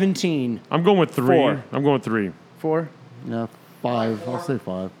 17. I'm going with 3. 4. I'm going with 3. 4. Yeah, 5. I'll say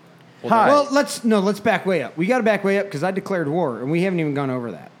 5. Hi. Well, let's back way up. We got to back way up because I declared war, and we haven't even gone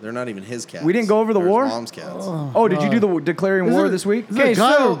over that. They're not even his cats. We didn't go over the They're war? his mom's cats. Oh, did you do the declaring war this week? Is it a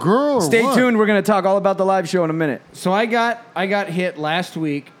guy or girl? Or Stay what? tuned. We're going to talk all about the live show in a minute. So I got hit last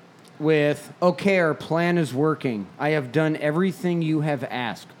week with, okay, our plan is working. I have done everything you have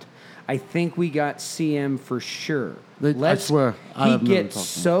asked. I think we got CM for sure. I swear, I He have never gets talked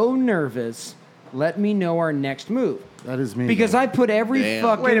to him. so nervous. Let me know our next move. That is me. Because I put every Damn.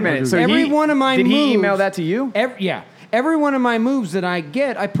 fucking... Wait a minute. So every one of my did moves... he email that to you? Every one of my moves that I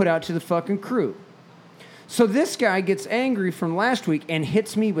get, I put out to the fucking crew. So this guy gets angry from last week and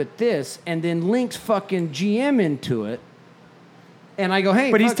hits me with this and then links fucking GM into it. And I go,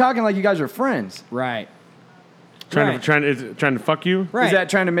 hey... But he's talking like you guys are friends. Right. Trying to fuck you? Right. Is that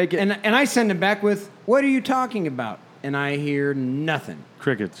trying to make it... And I send him back with, what are you talking about? And I hear nothing.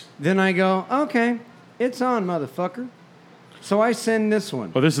 Crickets. Then I go, okay, it's on, motherfucker. So I send this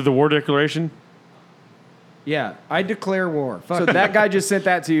one. Oh, this is the war declaration? Yeah, I declare war. Fuck So you. that guy just sent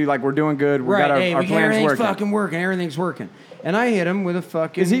that to you like we're doing good. We right, got our, hey, our plans everything's working. fucking working. Everything's working. And I hit him with a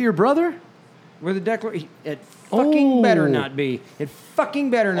fucking... Is he your brother? With a declaration. It fucking better not be. It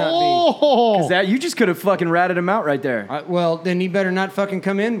fucking better not Because that you just could have fucking ratted him out right there. be. Well, then he better not fucking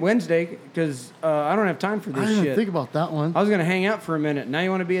come in Wednesday because I don't have time for I this didn't shit. think about that one. I was going to hang out for a minute. Now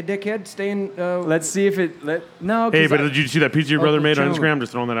you want to be a dickhead? Stay in... Let's see if it... No, Hey, 'cause but I- did you see that pizza your brother made on Oklahoma. Instagram?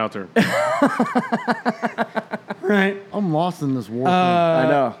 Just throwing that out there. right. I'm lost in this war. I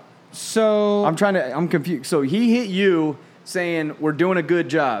know. So... I'm confused. So he hit you saying we're doing a good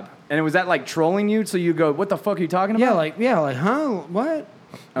job. And was that like trolling you? So you go, what the fuck are you talking about? Yeah, like, huh? What?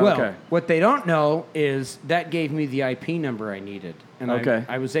 Oh, Well, okay. what they don't know is that gave me the IP number I needed. And Okay.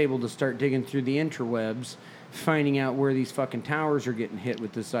 I was able to start digging through the interwebs, finding out where these fucking towers are getting hit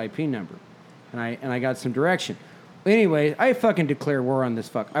with this IP number. and I got some direction. Anyway, I fucking declare war on this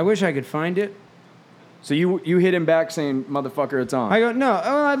fuck. I wish I could find it. So you hit him back saying, "Motherfucker, it's on." I go, no.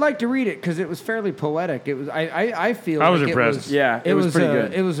 Well, I'd like to read it because it was fairly poetic. It was. I feel. I was like impressed. It was pretty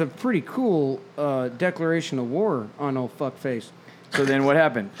good. It was a pretty cool declaration of war on old fuckface. So then what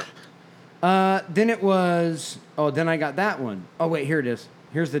happened? Then it was. Oh, then I got that one. Oh wait, here it is.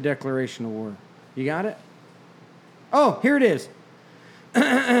 Here's the declaration of war. You got it? Oh, here it is.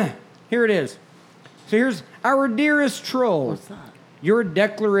 Here it is. So here's our dearest troll. What's that? Your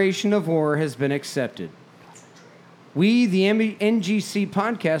declaration of war has been accepted. We, the NGC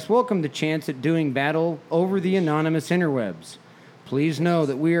podcast, welcome the chance at doing battle over the anonymous interwebs. Please know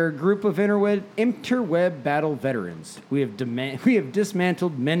that we are a group of interweb battle veterans. We have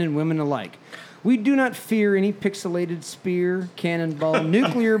dismantled men and women alike. We do not fear any pixelated spear, cannonball,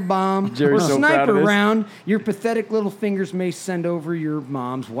 nuclear bomb, Jerry's or so proud sniper of this. round your pathetic little fingers may send over your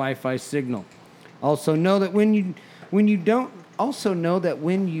mom's Wi-Fi signal. Also know that when you don't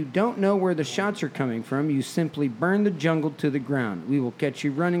know where the shots are coming from, you simply burn the jungle to the ground. We will catch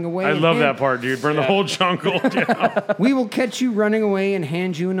you running away. I love that part, dude. Burn the whole jungle down. We will catch you running away and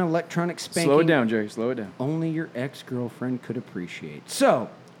hand you an electronic spanking. Slow it down, Jerry. Slow it down. Only your ex-girlfriend could appreciate. So,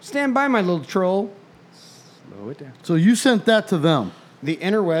 stand by, my little troll. Slow it down. So you sent that to them. The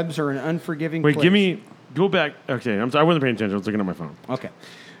interwebs are an unforgiving Wait, place. go back. Okay, I wasn't paying attention. I was looking at my phone. Okay.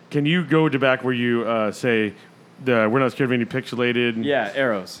 Can you go to back where you say, we're not scared of any pixelated? Yeah,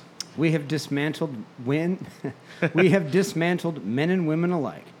 arrows. We have dismantled we have dismantled men and women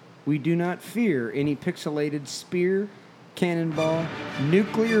alike. We do not fear any pixelated spear, cannonball,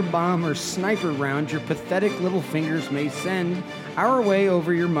 nuclear bomb, or sniper round your pathetic little fingers may send our way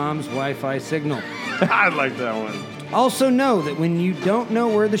over your mom's Wi-Fi signal. I like that one. Also know that when you don't know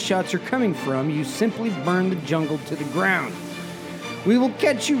where the shots are coming from, you simply burn the jungle to the ground. We will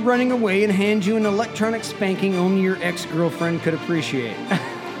catch you running away and hand you an electronic spanking only your ex-girlfriend could appreciate.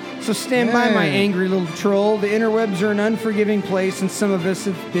 So stand by, my angry little troll. The interwebs are an unforgiving place, and some of us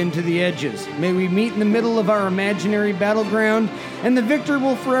have been to the edges. May we meet in the middle of our imaginary battleground, and the victor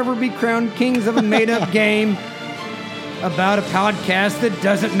will forever be crowned kings of a made-up game about a podcast that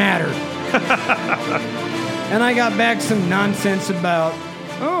doesn't matter. And I got back some nonsense about,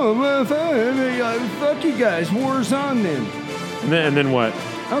 fuck you guys, war's on then. And then what?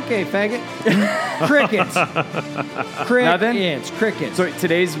 Okay, faggot. Crickets. Nothing? Yeah, it's crickets. So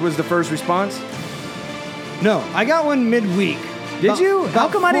today's was the first response? No, I got one midweek. Did you? How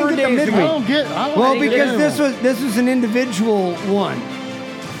come I didn't get the midweek? Well, because this was an individual one.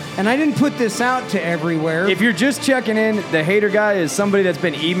 And I didn't put this out to everywhere. If you're just checking in, the hater guy is somebody that's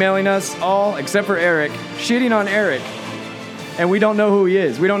been emailing us all, except for Eric, shitting on Eric. And we don't know who he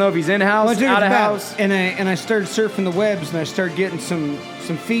is. We don't know if he's in-house, out-of-house. And I started surfing the webs, and I started getting some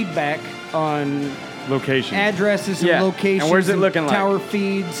feedback on location, addresses, and locations. And where's it looking like? Tower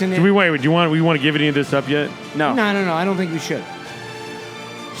feeds. And Do we want to give any of this up yet? No. No. I don't think we should.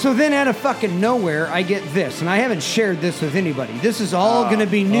 So then out of fucking nowhere, I get this. And I haven't shared this with anybody. This is all going to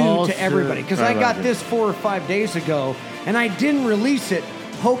be new to everybody. Because I got this 4 or 5 days ago, and I didn't release it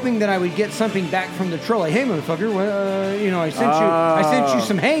hoping that I would get something back from the troll. Like, hey, motherfucker, I sent you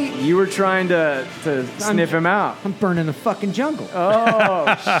some hate. You were trying to sniff him out. I'm burning the fucking jungle.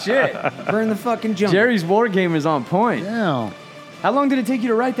 Oh, shit. Burn the fucking jungle. Jerry's war game is on point. Yeah. How long did it take you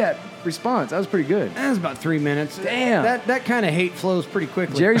to write that response? That was pretty good. That was about 3 minutes. Damn. That kind of hate flows pretty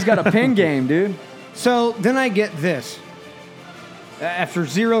quickly. Jerry's got a pen game, dude. So then I get this. After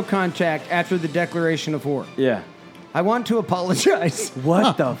zero contact, after the declaration of war. Yeah. I want to apologize.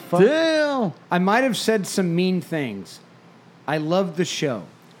 What the fuck? Damn. I might have said some mean things. I love the show.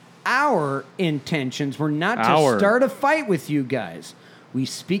 Our intentions were not to start a fight with you guys. We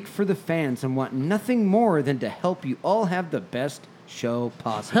speak for the fans and want nothing more than to help you all have the best show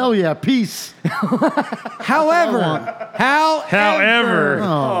possible. Hell yeah, peace. However,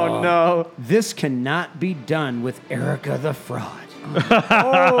 oh no, this cannot be done with Erica the Fraud.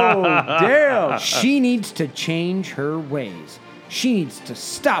 Oh, damn. She needs to change her ways. She needs to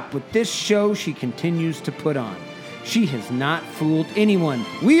stop with this show she continues to put on. She has not fooled anyone.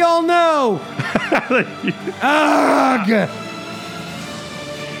 We all know. Ugh.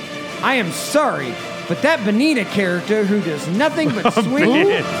 I am sorry, but that Benita character who does nothing but swing.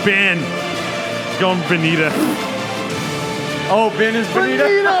 Ben. It's going Benita. Oh, Ben is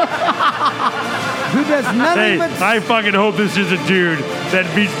Benita? Who does nothing but... I fucking hope this is a dude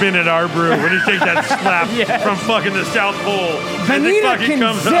that beats Ben at our brew when he takes that slap from fucking the South Pole. Benita can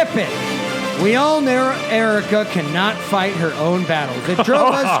zip it. We all know Erica cannot fight her own battles. It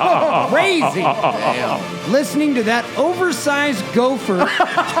drove us crazy. Listening to that oversized gopher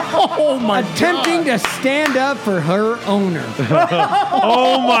attempting to stand up for her owner.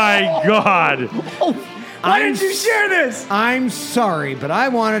 Oh my God. Why didn't you share this? I'm sorry, but I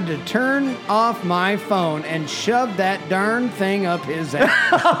wanted to turn off my phone and shove that darn thing up his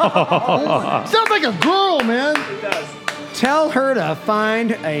ass. Sounds like a girl, man. It does. Tell her to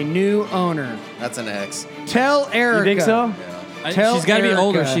find a new owner. That's an X. Tell Erica. You think so? Yeah. Tell She's got to be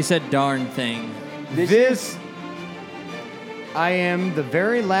older. Erica. She said darn thing. I am the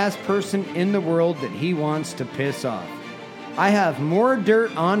very last person in the world that he wants to piss off. I have more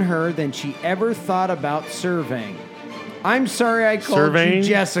dirt on her than she ever thought about surveying. I'm sorry I called Surveying? you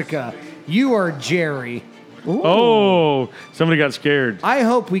Jessica. You are Jerry. Oh, somebody got scared. I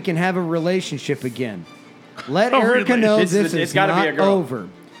hope we can have a relationship again. Let Oh, Erica really? know It's this gotta is be a not girl. over.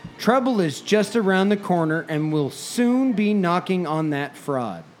 Trouble is just around the corner and we'll soon be knocking on that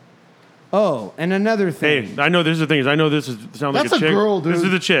fraud. Oh, and another thing. Hey, I know this is the thing. I know this sounds like That's a a chick. girl, dude. This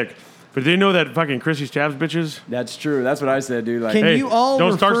is the chick. But they know that fucking Chrissy stabs bitches. That's true. That's what I said, dude. Like, Can Hey, you all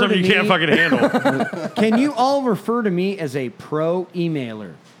don't start refer something to you can't me- fucking handle. Can you all refer to me as a pro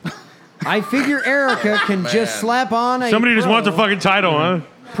emailer? I figure Erica can just slap on a Somebody just pro, wants a fucking title, huh?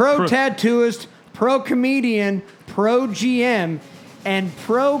 pro tattooist, pro comedian, pro GM, and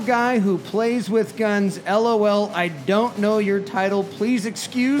pro guy who plays with guns. LOL, I don't know your title. Please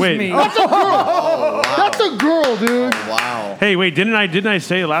excuse Wait. me. That's a girl. That's a girl, dude. Wow. Hey, wait, didn't I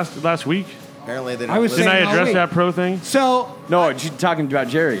say it last week? Apparently they I was listen. Didn't I saying all address week. that pro thing? So no, she's talking about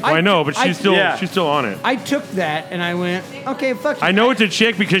Jerry. Oh, I know, but she's still on it. I took that and I went, okay, fuck you. I know it's a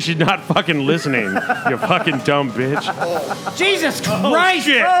chick because she's not fucking listening. You fucking dumb bitch. Jesus Christ!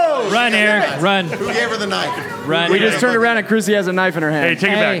 Shit. Run, Eric. Run. Who gave her the knife? Run. We Eric. just turned around and Chrissy has a knife in her hand. Hey,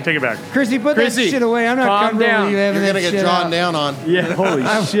 take it Hey. back. Take it back. Chrissy, put Chrissy, that shit away. I'm not calm comfortable down. with you having You're that gonna get shit drawn out. down on. Yeah,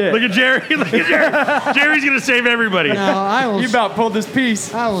 holy shit. Look at Jerry. Look at Jerry. Jerry's gonna save everybody. No, I will. You about pulled this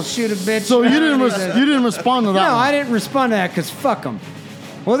piece. I will shoot a bitch. So you didn't respond to that No, one. I didn't respond to that because fuck them.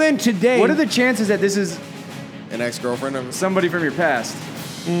 Well, then today. What are the chances that this is An ex-girlfriend of somebody from your past?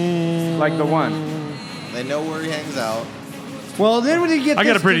 Like the one. They know where he hangs out. Well, then we get. I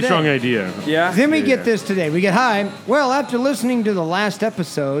got a this pretty today. strong idea. Yeah? Then we get this today. We get hi. Well, after listening to the last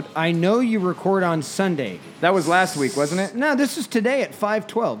episode, I know you record on Sunday. That was last week, wasn't it? No, this is today at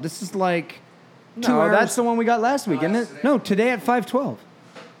 5:12. This is like 2 No, hours. that's the one we got last week, isn't it? No, today at 5:12.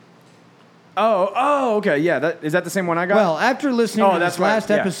 Oh, okay. Yeah, is that the same one I got? Well, after listening to that's this right, last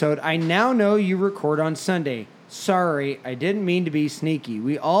yeah. episode, I now know you record on Sunday. Sorry, I didn't mean to be sneaky.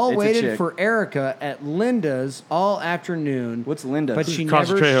 We all It's a waited chick. for Erica at Linda's all afternoon. What's Linda's? But she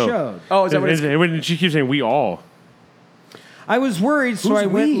Casa never Trejo. showed. Oh, is that what it's And she keeps saying we all. I was worried, so Who's I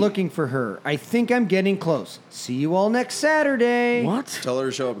went we? looking for her. I think I'm getting close. See you all next Saturday. What? Tell her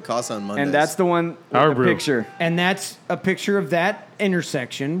to show up at Casa on Monday. And that's the one with Our the brew. picture. And that's a picture of that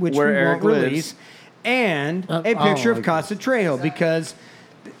intersection, which Where we Eric won't lives. release, and a picture of Casa Trejo. Because,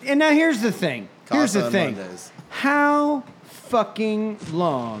 and now here's the thing. Here's Casa the on thing. Mondays. How fucking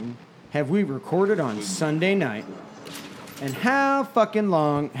long have we recorded on Sunday night? And how fucking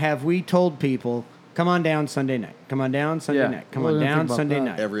long have we told people, come on down Sunday night, come on down Sunday Yeah. night, come Well, I on didn't down think about Sunday that.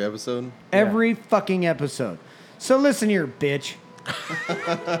 night? Every episode. Every fucking episode. So listen here, bitch.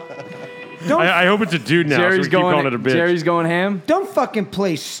 I hope it's a dude now. Jerry's so we keep calling it a bitch. Jerry's going ham. Don't fucking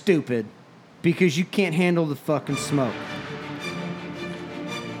play stupid because you can't handle the fucking smoke.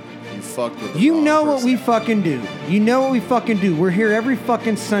 You fucked with the You wrong know what person. we fucking do. You know what we fucking do. We're here every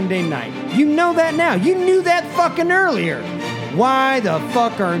fucking Sunday night. You know that now. You knew that fucking earlier. Why the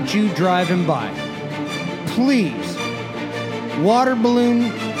fuck aren't you driving by? Please. Water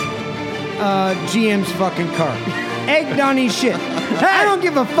balloon GM's fucking car. Egged on his shit. I don't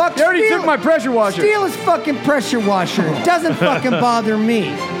give a fuck. They already took my pressure washer. Steal his fucking pressure washer. It doesn't fucking bother me.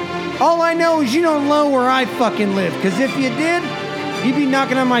 All I know is you don't know where I fucking live. Because if you did, you'd be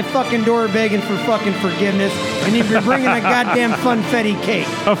knocking on my fucking door begging for fucking forgiveness. And you'd be bringing a goddamn funfetti cake.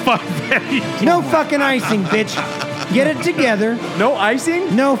 A funfetti. No fucking icing, bitch. Get it together. No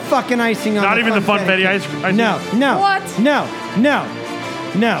icing? No fucking icing on Not the even the funfetti cake. ice. No, no. What? No, no,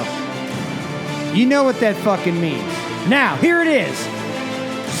 no. You know what that fucking means. Now, here it is.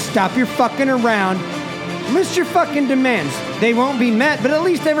 Stop your fucking around. List your fucking demands. They won't be met, but at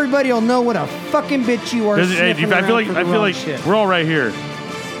least everybody will know what a fucking bitch you are. Hey, sniffing I feel around like for the wrong shit. we're all right here.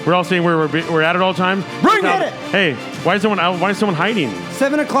 We're all saying we're at it all the time. Bring it! Hey, why is someone hiding?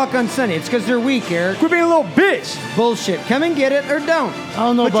 7 o'clock on Sunday. It's because they're weak, Eric. Quit being a little bitch. Bullshit. Come and get it or don't. I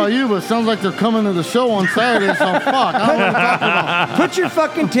don't know about you, but it sounds like they're coming to the show on Saturday, so fuck. I don't want to talk about. Put your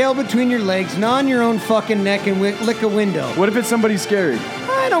fucking tail between your legs, gnaw on your own fucking neck, and lick a window. What if it's somebody scary?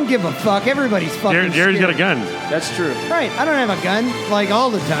 I don't give a fuck. Everybody's fucking Jerry's got scared. a gun. That's true. Right. I don't have a gun, like, all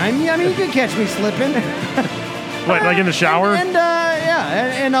the time. Yeah, I mean, you can catch me slipping. What, like in the shower? And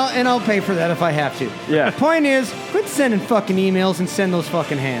I'll pay for that if I have to. Yeah. Point is, quit sending fucking emails and send those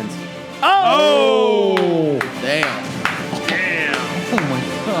fucking hands. Oh! Damn. Oh my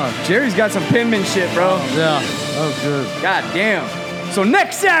god. Jerry's got some penmanship, bro. Yeah, that was good. God damn. So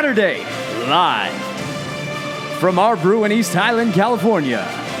next Saturday, live from our brew in East Highland, California,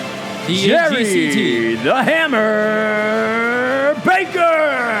 Jerry GCT. the Hammer Baker.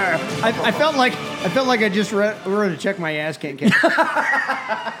 I felt like I just wrote a check my ass can't catch.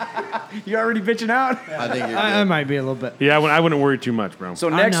 You already bitching out? I think you're I good. might be a little bit. Yeah, I wouldn't worry too much, bro. So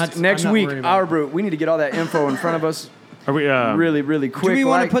I'm next not week, worried about our it. brew, we need to get all that info in front of us Are we? really, really Do quick. we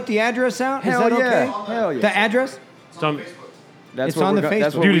want like- to put the address out? Hell Is that yeah. okay? Hell yeah. The address? Some, That's It's what on we're the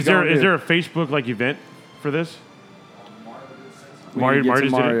that's Facebook. what dude, we is there gonna is do. there a Facebook like event for this? We Mario need to get to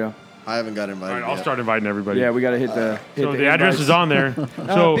just did it. Mario. I haven't got All invited right, I'll yet. start inviting everybody. Yeah, we got to hit the. Hit So the address invites. is on there.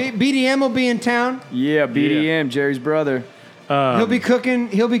 So BDM will be in town. Yeah, BDM, Jerry's brother. He'll be cooking.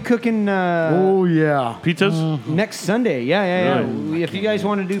 Oh yeah. pizzas. Next Sunday. Yeah. Really? If you guys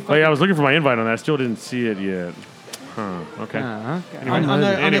want to do. Oh yeah, I was looking for my invite on that. I still didn't see it yet. Huh. Okay. Anyway. On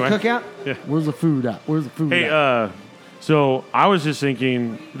the Anyway. cookout. Yeah. Where's the food at? Where's the food Hey, at? so I was just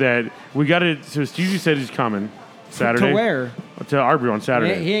thinking that we got to. So Stevie said he's coming Saturday. To where? To our brew on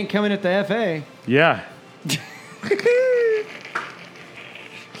Saturday. He ain't coming at the FA. Yeah.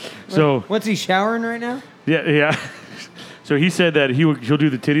 So What's he showering right now? yeah. So he said that he'll do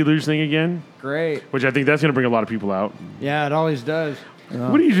the titty luge thing again, Great. which I think that's gonna bring a lot of people out. Yeah, it always does.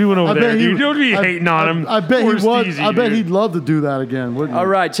 What are you doing over there, dude? Don't be hating on him. I bet Poor he would. Steezy, I bet dude. he'd love to do that again, wouldn't he? All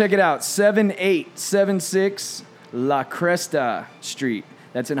right, check it out. 7876 La Cresta Street.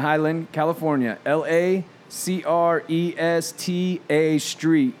 That's in Highland, California. LACRESTA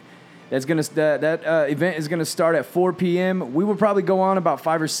Street. That's gonna that event is gonna start at 4 p.m. We will probably go on about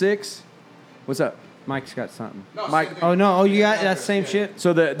 5 or 6. What's up? Mike's got something. Mike. Oh no! Oh, you got that same shit.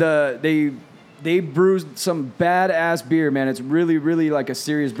 So they brewed some badass beer, man. It's really, really like a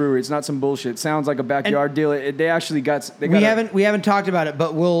serious brewery. It's not some bullshit. It sounds like a backyard deal. They actually got. We haven't talked about it,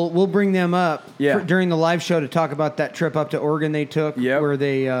 but we'll bring them up during the live show to talk about that trip up to Oregon they took, where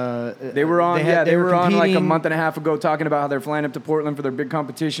they were on. They were on like a competing. month and a half ago, talking about how they're flying up to Portland for their big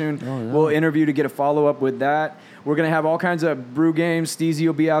competition. We'll interview to get a follow up with that. We're gonna have all kinds of brew games. Steezy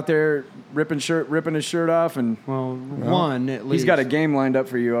will be out there ripping his shirt off, and one at least. He's got a game lined up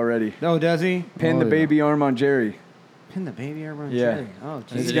for you already. Oh, does he? Pin the baby arm on Jerry. Pin the baby arm on Yeah. Jerry. Oh,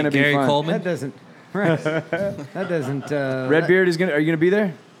 geez. It's gonna be Gary fun. Coleman? That doesn't. Right. That doesn't. Redbeard is gonna. Are you gonna be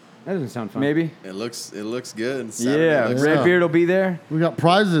there? That doesn't sound fun. Maybe. It looks good. Saturday Yeah, looks Redbeard will be there. We got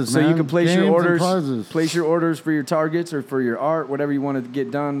prizes, So man. you can place Games your and orders. prizes. Place your orders for your targets or for your art, whatever you want to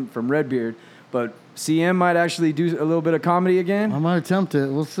get done from Redbeard. But CM might actually do a little bit of comedy again. I might attempt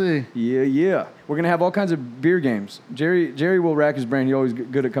it. We'll see. Yeah. We're gonna have all kinds of beer games. Jerry will rack his brain. He's always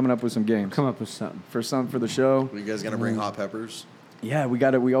good at coming up with some games. Come up with something for the show. Are you guys gonna bring hot peppers? Yeah,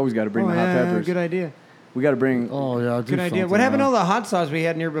 we always got to bring the hot peppers. Good idea. We got to bring. Oh yeah, Good idea. What happened to all the hot sauce we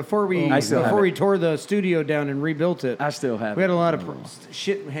had in here before we tore the studio down and rebuilt it? I still have. We had a lot of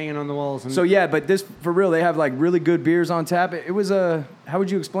shit hanging on the walls. And So yeah, but this for real, they have like really good beers on tap. It was a how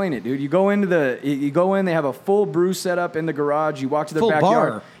would you explain it, dude? You go in, they have a full brew setup in the garage. You walk to their Full backyard.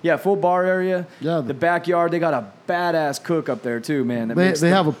 bar. Yeah, full bar area. Yeah. The backyard, they got a badass cook up there too, man. That They makes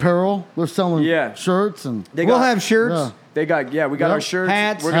have apparel. They're selling Yeah. shirts and we'll have shirts. Yeah. They got we got Yep. our shirts.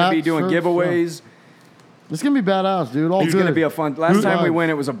 Hats. We're gonna be Hats, doing shirts, giveaways. It's gonna be badass, dude. All It's good. gonna be a fun. Last time we vibes.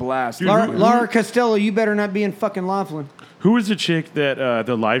 went, it was a blast. Laura Costello, you better not be in fucking Laughlin. Who was the chick that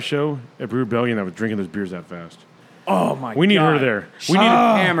the live show at Brew Rebellion that was drinking those beers that fast? Oh my! We need her God. there. She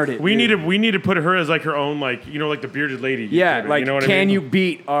hammered it. We dude. need to put her as like her own like like the bearded lady. Yeah, like you know what can I mean? you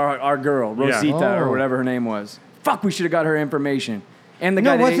beat our girl Yeah. Rosita or Oh. whatever her name was? Fuck, we should have got her information. And the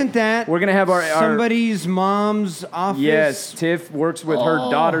No, guy wasn't that? We're gonna have our somebody's mom's office. yes. Tiff works with her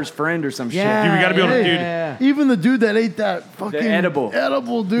daughter's friend or some Yeah, Dude, we gotta be able to- yeah. Even the dude that ate that fucking edible,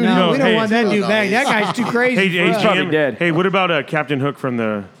 dude. No, No, we don't hey, want that dude back. That guy's too crazy. Hey, for us. probably dead. Hey, what about Captain Hook from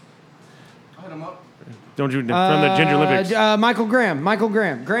the? Don't you from the Ginger Olympics? Michael Graham.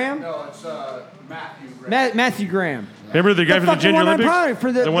 Graham? No, it's Matthew Matthew Graham. Remember the guy for the fucking Ginger one I Olympics? brought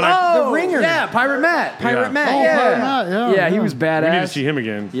for the one the ringer. Yeah, Pirate Matt. Pirate Matt. Oh, Yeah. Pirate Matt, Yeah, he was badass. we need to see him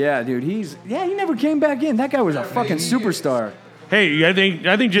again. Yeah, dude, he never came back in. That guy was a fucking superstar. Hey, I think He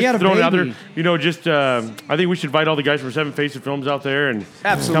had just a throwing it out there, baby. I think we should invite all the guys from Seven Faces Films out there and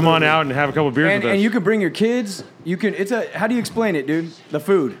Absolutely. come on out and have a couple beers And, with us. and you can bring your kids. You can. How do you explain it, dude? The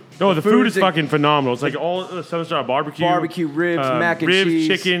food. No, the food is a- fucking phenomenal. It's like all the Southern style barbecue. Barbecue, ribs, mac and ribs, cheese.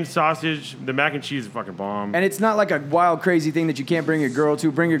 chicken, sausage. The mac and cheese is fucking bomb. And it's not like a wild, crazy thing that you can't bring your girl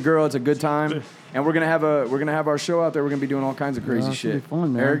to. Bring your girl. It's a good time. And we're gonna have our show out there. We're gonna be doing all kinds of crazy that's gonna shit. be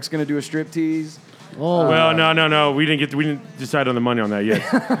fun, man. Eric's gonna do a strip tease. Oh, well, no. We didn't decide on the money on that yet.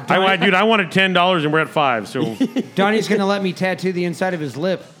 Dude, I wanted $10 and we're at $5. So Donnie's going to let me tattoo the inside of his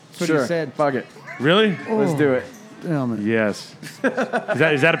lip. That's what Sure. he said. Fuck it. really? Let's do it. damn it. Yes.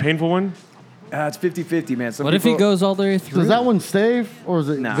 Is that a painful one? It's 50-50, man. Some What if he people- goes all the way through? Does that one stay, or is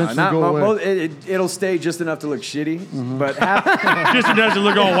it Nah, eventually not go away? well, it'll stay just enough to look shitty, but half, Just it doesn't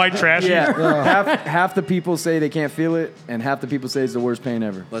look all white trashy. half the people say they can't feel it, and half the people say it's the worst pain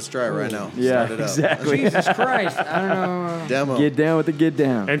ever. Let's try it right now. Yeah, Start it up. exactly. Jesus Christ. I don't know. Demo. Get down with the get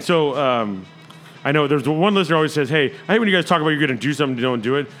down. And so, I know there's one listener always says, "Hey, I hate when you guys talk about you're going to do something, you don't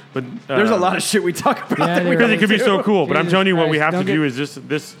do it." But There's a lot of shit we talk about. Yeah, that we because it don't could be do. so cool. But I'm Jesus telling you, what we Christ. have to Don't do is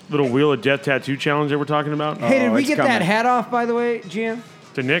this little Wheel of Death tattoo challenge that we're talking about. Hey, did we it's get that coming. hat off, by the way, Jim?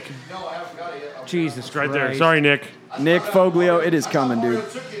 To Nick, Jesus it's right Christ. there. Sorry, Nick. Nick Foglio, it is coming, dude.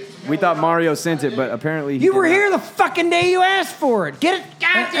 We thought Mario sent it, but apparently he You were did not. here the fucking day you asked for it. Get it.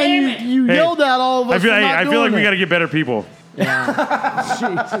 God damn it. And you Hey, yelled at all of us. I feel for not like doing we it. got to get better people.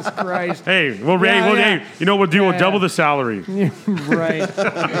 Jesus Christ. Hey, well, Yeah, yeah. hey, you know what we'll do? We'll Yeah. double the salary. Right.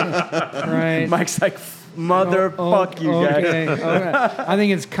 Right. Mike's like, motherfuck you guys. Okay. Okay. I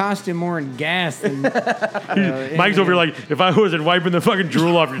think it's costing more in gas than. Mike's over here like, if I wasn't wiping the fucking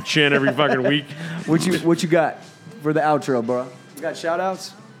drool off your chin every fucking week. What you got for the outro, bro? You got shout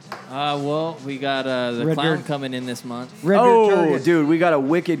outs? Well, we got the Red clown Beard. coming in this month. Red Beard Oh, Target. dude, we got a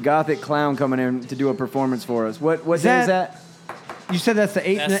wicked gothic clown coming in to do a performance for us. What Is day is that- that? You said that's the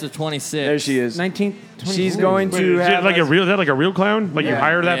 8th. That's the 26th. There she is. 19th. She's going Wait, to is have it like us- is that like a real clown? Like you Yeah.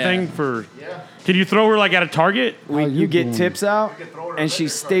 hire that Yeah. thing for? Can you throw her like at a Target? you get tips out, and she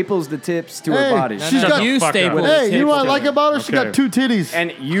staples the tips to her Hey, body. she's No, got. you fuck staple up. the Hey, you know what I tips. like about her? She got Okay. 2 titties.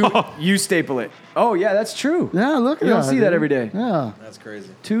 And you staple it. Oh yeah, that's true. Yeah, look at You don't that, see that dude. every day. Yeah. That's crazy.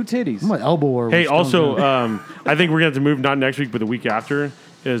 2 titties. My elbow her. Hey, was also, coming down. I think we're gonna have to move not next week, but the week after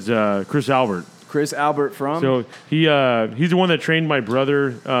is Chris Albert. Chris Albert from. So he's the one that trained my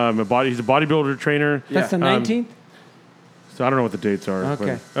brother. He's a bodybuilder trainer. That's the 19th. So I don't know what the dates are.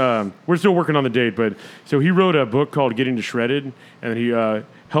 Okay. But, we're still working on the date. But so he wrote a book called Getting to Shredded, and he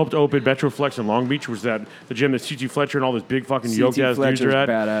helped open Metroflex in Long Beach, which was the gym that C.T. Fletcher and all those big fucking yoked ass dudes Fletcher's are at.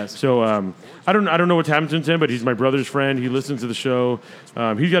 badass. So I don't know what's happened since then, but he's my brother's friend. He listens to the show.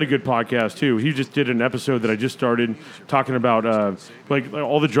 He's got a good podcast too. He just did an episode that I just started talking about like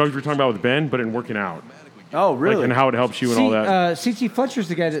all the drugs we're talking about with Ben, but in working out. Oh really? Like, and how it helps you and all that. C.T. Fletcher's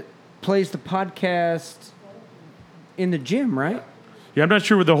the guy that plays the podcast in the gym, right? Yeah, I'm not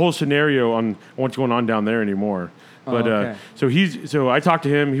sure what the whole scenario on what's going on down there anymore. But okay. so I talked to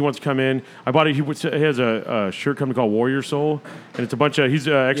him. He wants to come in. I bought it. He has a shirt company called Warrior Soul, and it's a bunch of. He's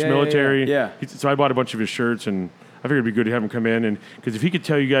ex-military. Yeah. So I bought a bunch of his shirts, and I figured it'd be good to have him come in, and because if he could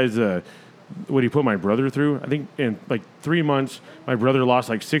tell you guys what he put my brother through, I think in like 3 months, my brother lost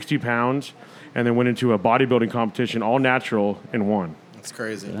like 60 pounds, and then went into a bodybuilding competition, all natural, and won. That's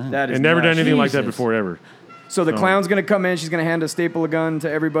crazy. That is And never done nuts. anything like that Jesus. before ever. So the clown's gonna come in. She's gonna hand a staple of gun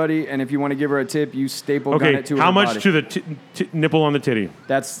to everybody, and if you want to give her a tip, you staple gun Okay, it to her how much body. to the nipple on the titty?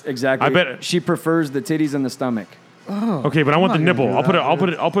 That's exactly. I bet- she prefers the titties and the stomach. Okay, but I want the not gonna nipple. do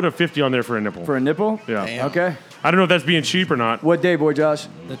that, I'll put a 50 on there for a nipple. For a nipple? Yeah. Damn. Okay. I don't know if that's being cheap or not. What day, boy, Josh?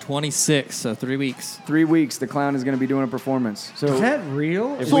 The 26th, so 3 weeks. 3 weeks. The clown is gonna be doing a performance. So Is that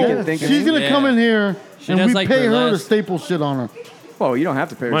real? If So we can think of she's gonna Yeah. come in here She and does we like pay her to burlesque. staple shit on her. well, you don't have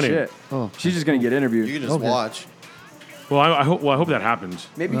to pay her Money. shit. Oh. She's just gonna get interviewed. You can just watch. Well, I hope that happens.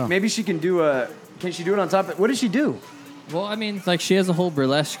 Maybe she can do a. Can she do it on top of? What does she do? Well, I mean, like she has a whole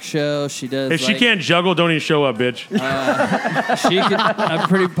burlesque show. She does. If she like, can't juggle, don't even show up, bitch. she can. I'm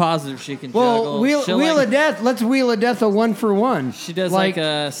pretty positive she can Well, juggle. wheel She'll, of like, Death. Let's Wheel of Death a 1-for-1. She does like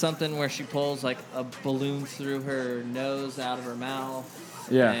something where she pulls like a balloon through her nose out of her mouth.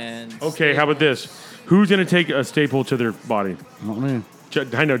 Yeah. And Okay, how about this? Who's gonna take a staple to their body? Not me.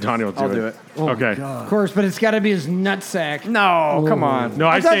 I know Donnie will do I'll it. do it. Okay. Of course, but it's got to be his nutsack. No, come on. No,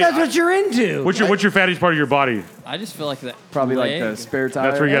 I I thought say. that's what you're into. What's your fattiest part of your body? I just feel like that. Probably like leg. the spare tire.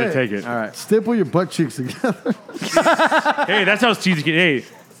 That's where you got to Hey. take it. All right. Staple your butt cheeks together. Hey, that's how Steve's get. Hey,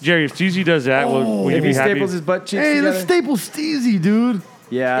 Jerry, if Steezy does that, will you If be he happy? staples his butt cheeks Hey, together. let's staple Steezy, dude.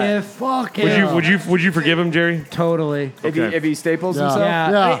 Yeah. Fuck Would yeah. would you forgive him, Jerry? Totally. If he staples Yeah.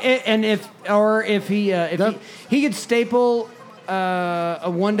 himself. Yeah. And if he could staple a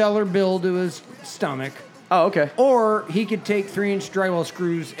 $1 bill to his stomach. Oh, okay. Or he could take 3-inch drywall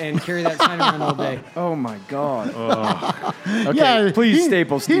screws and carry that sign around all day. Oh my God. Okay, Yeah, please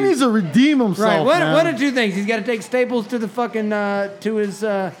staple He Steve. needs to redeem himself. Right. man. What are two things? He's got to take staples to the fucking to his.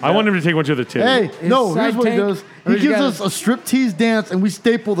 I want him to take one to the titty. Hey, no, here's side what he tank? does. Or He he's gives got us a striptease dance and we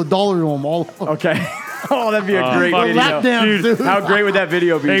staple the dollar to him all. Okay. Oh, that'd be a great fuck. video. Lap dance, dude. How great would that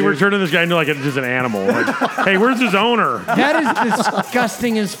video be? Hey, dude? we're turning this guy into like just an animal. Like, hey, where's his owner? That is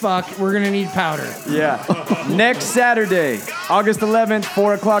disgusting as fuck. We're gonna need powder. Yeah. Next Saturday, August 11th,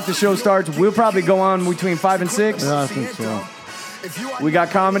 4 o'clock, the show starts. We'll probably go on between 5 and 6. Yeah, I think so. We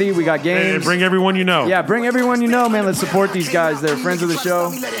got comedy, we got games. And bring everyone you know. Yeah, bring everyone you know, man. Let's support these guys. They're friends of the show.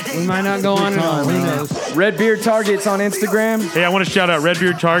 We might not go on at all. Who knows? Red Beard Targets on Instagram. Hey, I want to shout out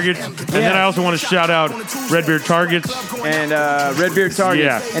Redbeard Targets, and then I also want to shout out Redbeard Targets. And Red Beard Targets.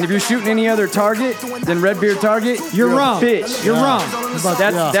 Yeah. And if you're shooting any other target than Red Beard Target, You're a wrong. bitch. You're wrong.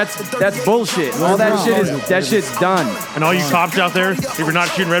 That's bullshit. All that shit's done. And all you cops out there, if you're not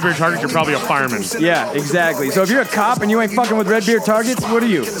shooting Redbeard Targets, you're probably a fireman. Yeah, exactly. So if you're a cop and you ain't fucking with Red Beard Targets, what are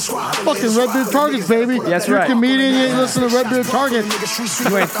you? Fucking Red Beard Targets, baby. That's You're right. a comedian, you ain't listen to Red Beard Targets.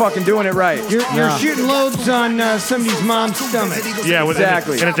 You ain't fucking doing it right. You're shooting loads on somebody's mom's stomach. Yeah, with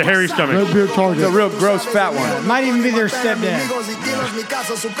Exactly. and it's a hairy stomach. Red Beard It's Targets. a real gross fat one. Might even be their stepdad.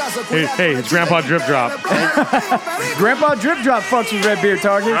 Hey, it's Grandpa Drip Drop. Grandpa Drip Drop fucks with Red Beard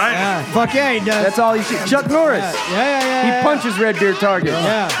Targets. Right? Fuck yeah, he does. That's all he should. Chuck Norris. Yeah. He punches Red Beard Target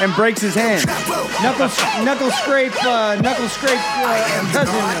and breaks his hand. Knuckle scrape cousin.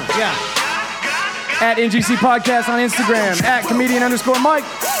 Yeah. At NGC Podcast on Instagram. At comedian_Mike.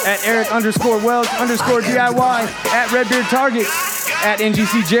 At Eric_Welch_DIY. At Red Beard Target. At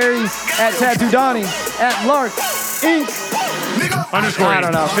NGC Jerry. At Tattoo Donnie. At Lark Inc. Underscore. I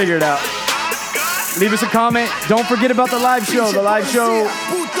don't know. Figure it out. Leave us a comment. Don't forget about the live show. The live show.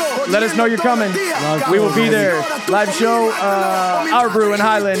 Let us know you're coming. We will be there. Live show, Our Brew in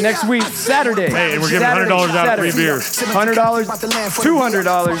Highland next week, Saturday. Hey, and we're giving $100 out free beer. $100, $200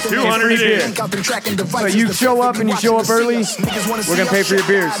 $200 in free beer. So you show up and you show up early, we're gonna pay for your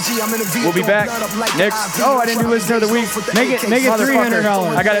beers. We'll be back next. Oh, I didn't do listener of the week. Make it $300.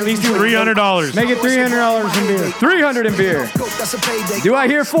 I got at least do $300. Make it $300 in beer. 300 in beer. Do I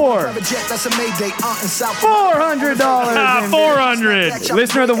hear $400? $400.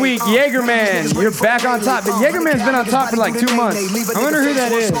 Listener of the week, Jaegerman. You're back on top. But Jaegerman's been on top for like 2 months. I wonder who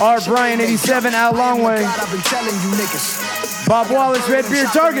that is. R. Brian 87 out Longway. Bob Wallace, Red Beard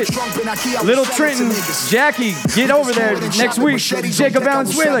Target. Little Trenton, Jackie, get over there next week. Jacob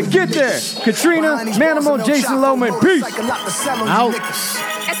Valenzuela, get there. Katrina, Manimal, Jason Lohman, peace. Out.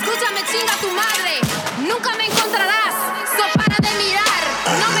 Escúchame, chinga tu madre. Nunca me encontrarás.